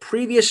other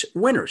previous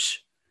winners.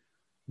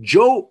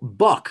 Joe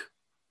Buck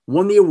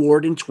won the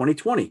award in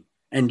 2020,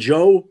 and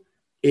Joe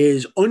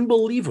is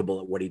unbelievable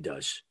at what he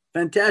does.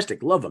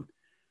 Fantastic. Love him.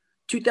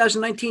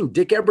 2019,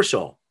 Dick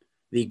Ebersol,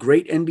 the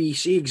great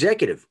NBC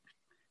executive,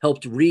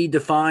 helped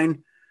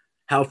redefine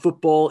how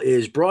football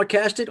is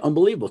broadcasted.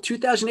 Unbelievable.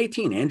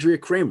 2018, Andrea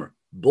Kramer,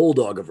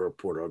 bulldog of a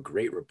reporter, a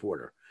great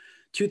reporter.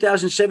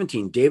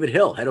 2017, David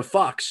Hill, head of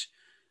Fox.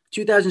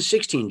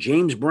 2016,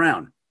 James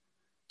Brown.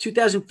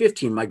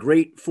 2015, my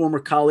great former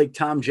colleague,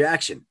 Tom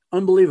Jackson.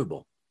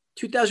 Unbelievable.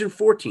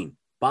 2014,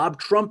 Bob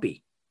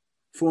Trumpy,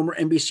 former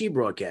NBC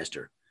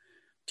broadcaster.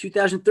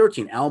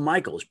 2013, Al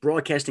Michaels,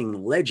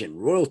 broadcasting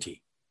legend,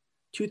 royalty.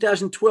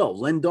 2012,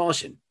 Len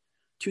Dawson.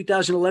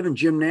 2011,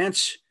 Jim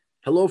Nantz.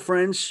 Hello,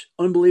 friends.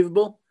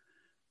 Unbelievable.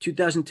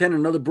 2010,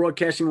 another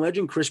broadcasting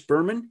legend, Chris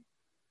Berman.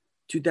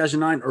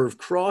 2009, Irv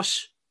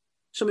Cross.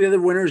 Some of the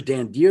other winners,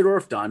 Dan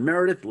Dierdorf, Don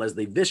Meredith,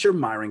 Leslie Visser,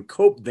 Myron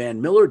Cope,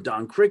 Van Miller,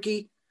 Don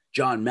Crickey,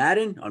 John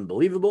Madden,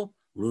 unbelievable.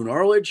 Roone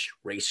Arledge,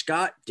 Ray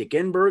Scott, Dick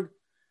Enberg,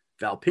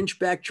 Val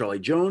Pinchback, Charlie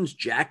Jones,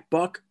 Jack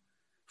Buck,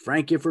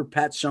 Frank Gifford,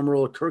 Pat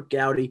Summerall, Kirk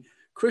Gowdy,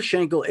 Chris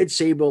Schenkel, Ed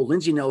Sabo,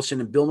 Lindsey Nelson,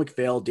 and Bill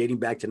McPhail, dating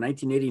back to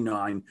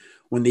 1989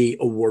 when the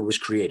award was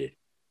created.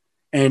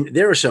 And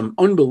there are some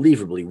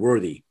unbelievably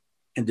worthy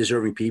and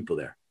deserving people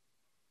there.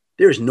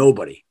 There is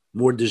nobody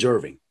more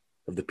deserving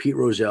of the Pete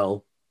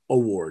Rozelle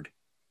Award,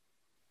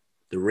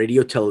 the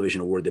Radio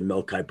Television Award, than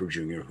Mel Kiper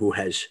Jr., who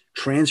has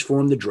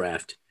transformed the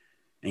draft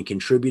and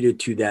contributed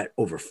to that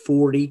over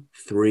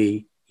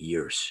 43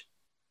 years.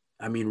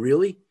 I mean,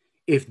 really,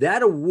 if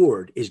that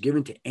award is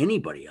given to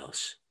anybody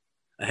else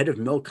ahead of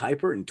Mel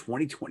Kiper in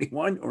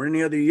 2021 or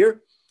any other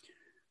year,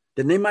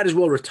 then they might as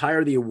well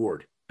retire the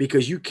award,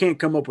 because you can't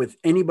come up with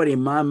anybody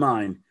in my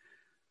mind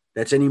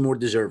that's any more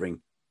deserving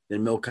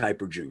than Mel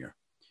Kiper Jr.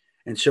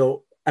 And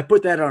so I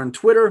put that on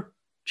Twitter,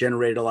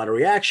 generated a lot of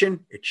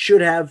reaction. It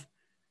should have.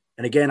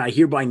 And again, I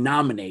hereby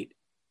nominate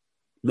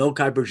Mel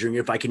Kiper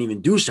Jr., if I can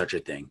even do such a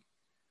thing,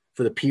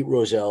 for the Pete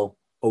Rozelle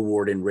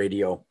Award in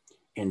radio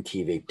and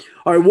TV.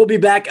 All right, we'll be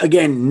back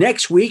again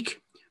next week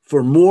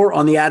for more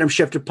on the Adam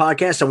Schefter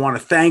podcast. I want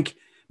to thank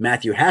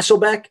Matthew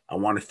Hasselbeck. I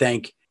want to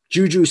thank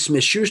Juju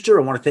Smith-Schuster.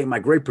 I want to thank my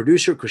great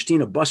producer,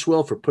 Christina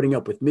Buswell, for putting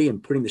up with me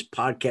and putting this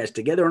podcast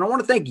together. And I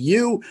want to thank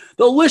you,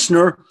 the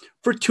listener,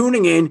 for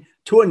tuning in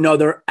to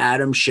another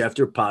Adam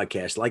Schefter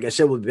podcast. Like I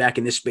said, we'll be back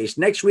in this space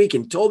next week.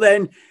 Until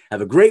then,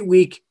 have a great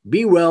week,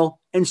 be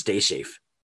well, and stay safe.